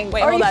coming. honking.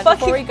 Wait, Are hold you on. Before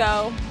fucking- we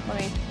go, let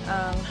me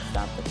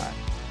stop the car.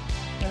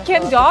 I'm gonna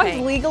Can fill up the dogs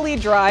tank. legally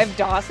drive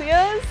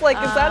Dacias? Like,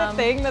 is that a Um,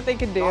 thing that they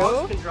can do?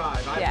 Dogs can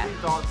drive. I Yeah.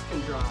 believe dogs can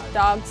drive.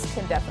 Dogs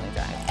can definitely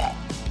drive.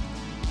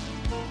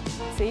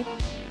 See?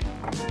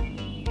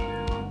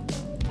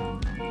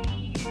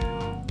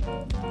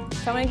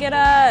 Come and get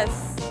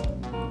us.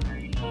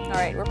 All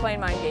right, we're playing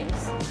mind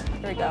games.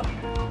 Here we go.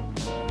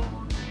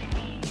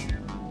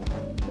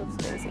 Oops,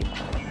 Daisy.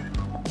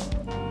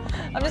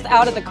 I'm just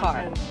out of the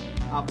car.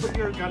 Put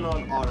your gun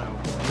on auto.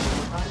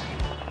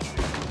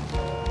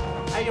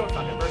 Hey, you know what?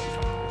 Fuck it. Versus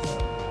fuck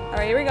it. All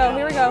right, here we go.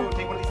 Here we go.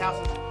 Take one of these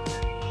houses.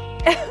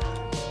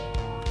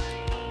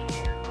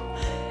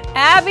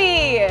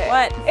 Abby!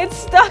 What? It's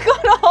stuck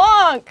on a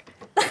honk!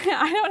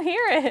 I don't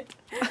hear it.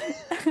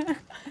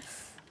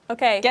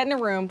 Okay. Get in a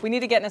room. We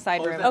need to get in a side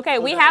Close room. that- Okay,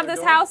 we close have that this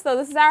door. house though.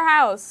 This is our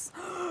house.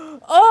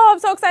 Oh, I'm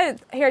so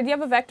excited. Here, do you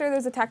have a vector?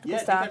 There's a tactical Yeah,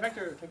 take stock. that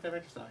vector. Take that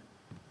vector stock.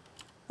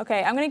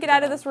 Okay, I'm gonna get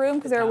out of this room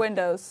because there are Good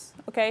windows.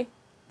 Okay,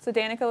 so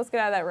Danika, let's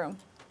get out of that room.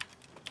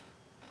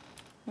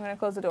 I'm gonna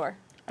close the door.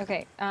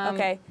 Okay.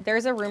 Okay.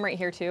 There's a room right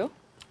here, too.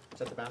 Is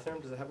that the bathroom?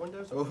 Does it have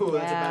windows? Oh,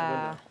 that's a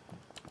bad window.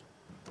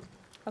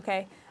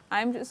 Okay,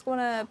 I'm just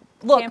gonna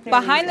Look, camp near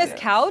behind these this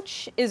windows.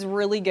 couch is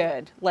really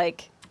good.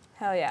 Like,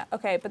 Hell yeah.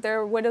 Okay, but there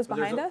are windows But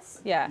there's behind a-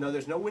 us. yeah. No,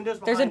 there's no windows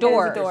There's a behind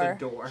door. it. There's a There's a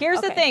door. Here's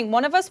the Okay. thing.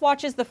 One of us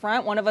watches the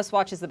front, one of us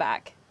watches the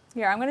back.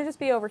 Here, I'm gonna just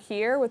be over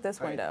here with this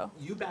All right, window.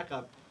 You back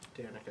up,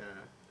 Danika,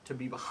 to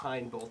be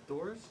behind both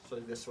doors. So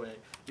this way, you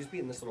just be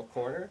in this little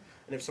corner.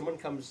 And if someone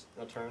comes,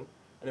 I'll turn.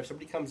 And if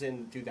somebody comes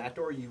in through that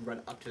door, you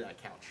run up to that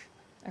couch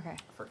Okay.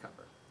 for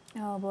cover.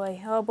 Oh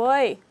boy. Oh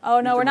boy. Oh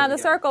have no, to we're not in move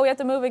the again. circle. We have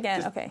to move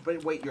again. Just- Okay.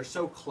 But wait, you're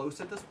so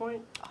close at this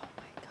point Oh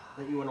my god.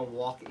 that you want to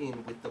walk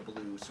in with the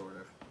blue, sort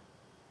of.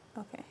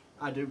 Okay.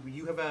 Do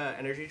you have an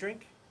energy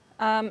drink?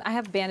 I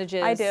have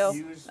bandages. I do.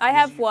 Use- I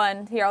have use-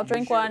 one. Here, I'll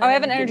drink use your- one. Oh, I and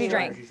have an then energy give me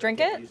drink. one. Drink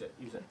Yeah, it? Use it.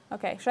 Use it.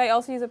 Okay. Should I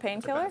also use a It's a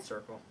painkiller? bad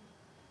circle.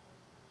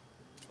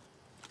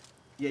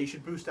 Yeah, you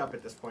should boost up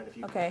at this point if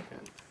you Okay. can.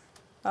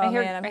 Oh I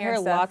hear, man, I'm I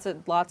hearing hear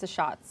stuff. lots of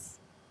shots.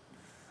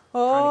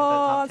 Oh,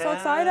 I'm top so 10.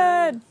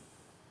 excited.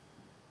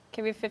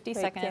 Okay, we have 50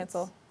 Wait, seconds.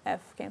 cancel. F,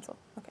 cancel.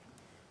 Okay.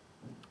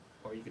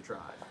 Or you could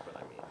drive, but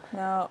I mean,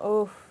 No,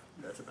 oof.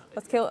 that's about it.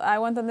 Let's kill. I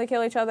want them to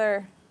kill each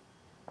other.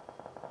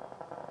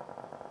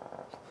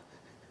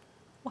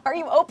 Why are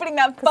you opening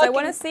that Because I fucking...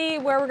 want to see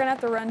where we're going to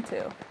have to run to.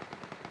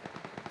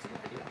 That's a good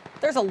idea.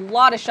 There's a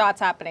lot of shots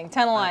happening.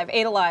 10 alive,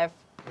 8 alive.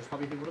 There's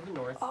probably people to the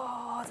north.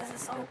 Oh, this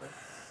is so...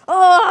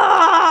 Oh,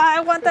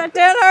 I want that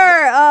dinner.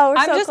 Oh, we're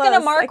I'm so just close.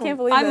 gonna mark. I can't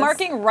believe I'm this.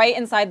 marking right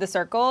inside the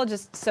circle,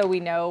 just so we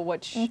know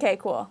which Okay,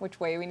 cool.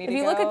 way we need If to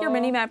you go. look at your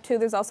mini map too,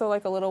 there's also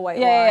like a little white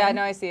Yeah, line. yeah, I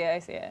know. I see it. I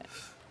see it.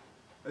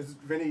 As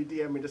Vinny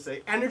DM'd me to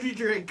say, energy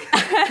drink.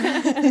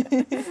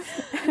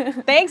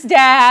 Thanks,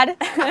 Dad.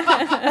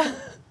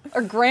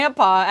 Or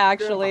Grandpa,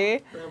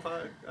 actually. Grandpa,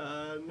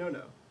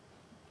 no.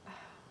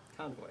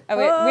 Convoy. Oh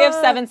wait, we have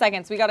 7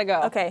 seconds. We gotta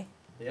go. Okay.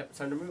 Yep, it's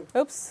time to move.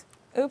 Oops.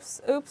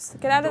 Oops. Oops.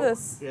 Get out of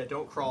this. Yeah,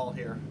 don't crawl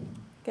here.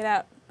 Get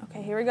out.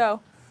 Okay, here we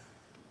go.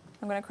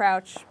 I'm gonna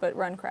crouch, but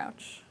run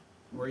crouch.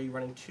 Where are you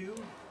running to?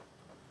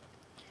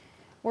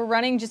 We're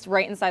running just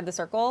right inside the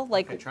circle.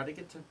 Like, Okay, try to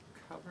get to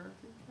cover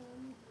if you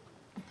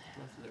can.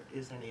 If there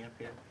is any up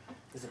here.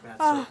 This is a bad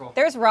Oh. circle.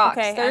 there's rocks.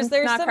 Okay, there's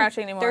I'm not some,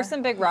 crouching anymore. There's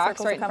some big The rocks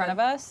circles right are in front of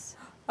coming. us.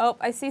 Oh,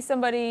 I see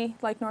somebody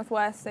like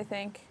northwest, I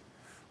think.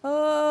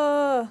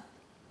 Oh,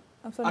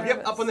 I'm so nervous.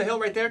 Yep, up on the hill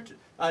right there.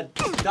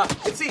 Duck.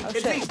 It's C. Oh,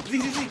 It's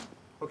shit. C.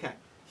 Okay.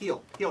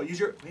 Heal. Use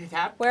your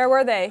tap. Where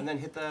were they? And then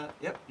hit the.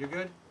 Yep, you're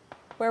good.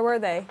 Where were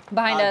they?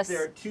 Behind us.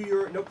 They're to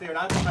your. Nope, they're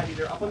not behind you.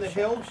 They're up on the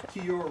hill to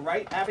your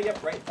right. Abby,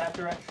 up right that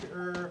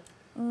direction.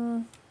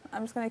 I'm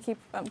just gonna keep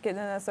getting in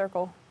a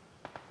circle.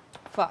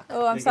 Fuck.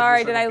 Oh, I'm Get to the sorry.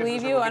 circle, Did I get to the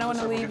leave circle, you? get I to don't want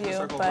the to circle, leave get to the you,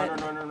 circle.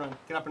 but Run.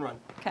 Get up and run.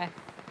 Okay.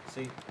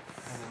 See? And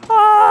then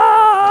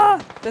ah!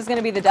 This is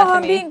gonna be the death Oh, of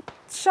I'm me. being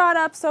shot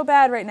up so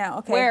bad right now.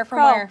 Okay. Where? From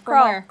crawl, where? From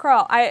crawl, where?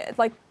 Crawl.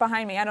 Like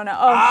behind me. I don't know.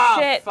 Oh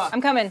shit. Fuck.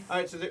 I'm coming. All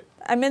right, so there.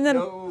 I'm in the.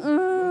 No.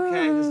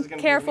 Okay, this is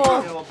gonna Careful. Be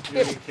killed.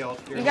 You're gonna get killed.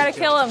 You're You gonna gotta get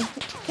kill killed. him.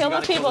 Kill those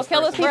gotta kill people. this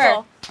Kill those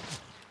person.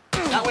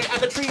 people. That way, at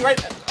the tree, right.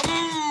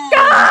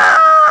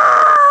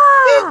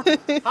 Ah!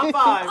 High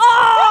five.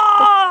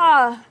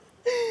 Ah!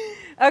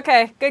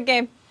 Okay, good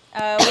game.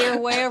 We're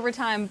way over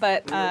time,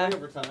 but We're way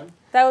over time.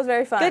 That was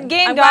very fun. Good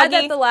game, I'm glad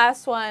doggy. that the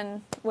last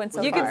one went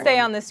so you far. can stay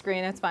on this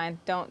screen. It's fine.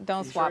 Don't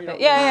You swap sure you it.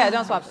 don't Yeah, need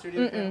don't swap it.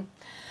 studio cam?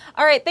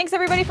 All right, thanks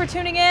everybody for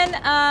tuning in.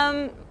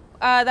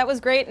 That was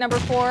great. Number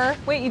 4.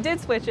 Wait, you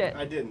did switch it.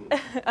 I didn't.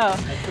 Oh.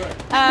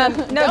 I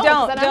could. No, Don't,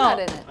 don't. then I'm not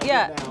in it. I'm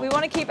Yeah, good now. we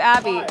want to keep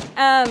Abby.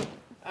 Abby,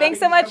 Thanks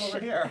so come much. over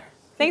here.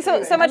 Thanks so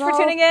much for Hello.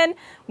 tuning in.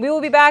 We will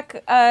be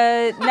back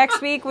next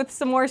week with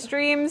some more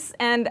streams,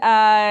 and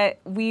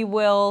we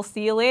will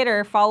see you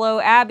later. Follow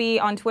Abby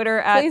on Twitter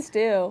at. Please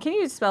do. Can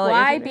you spell it?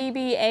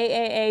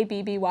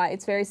 YBBAAABBY.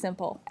 It's very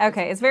simple.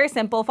 Okay, it's very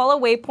simple. Follow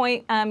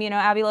Waypoint.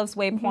 Abby loves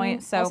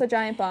Waypoint. So Also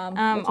Giant Bomb.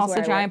 which is also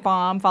where I Giant work.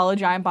 Bomb. Follow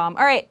Giant Bomb.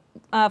 All right.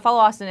 Follow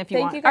Austin if you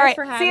Thank want. you guys All right.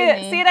 for see having you.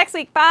 me. See you next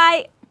week.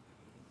 Bye.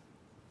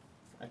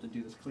 I have to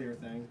do this clear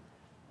thing,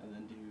 and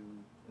then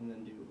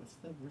do what's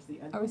the where's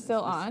the end? Are we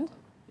still on?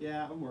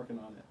 Yeah, I'm working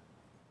on it.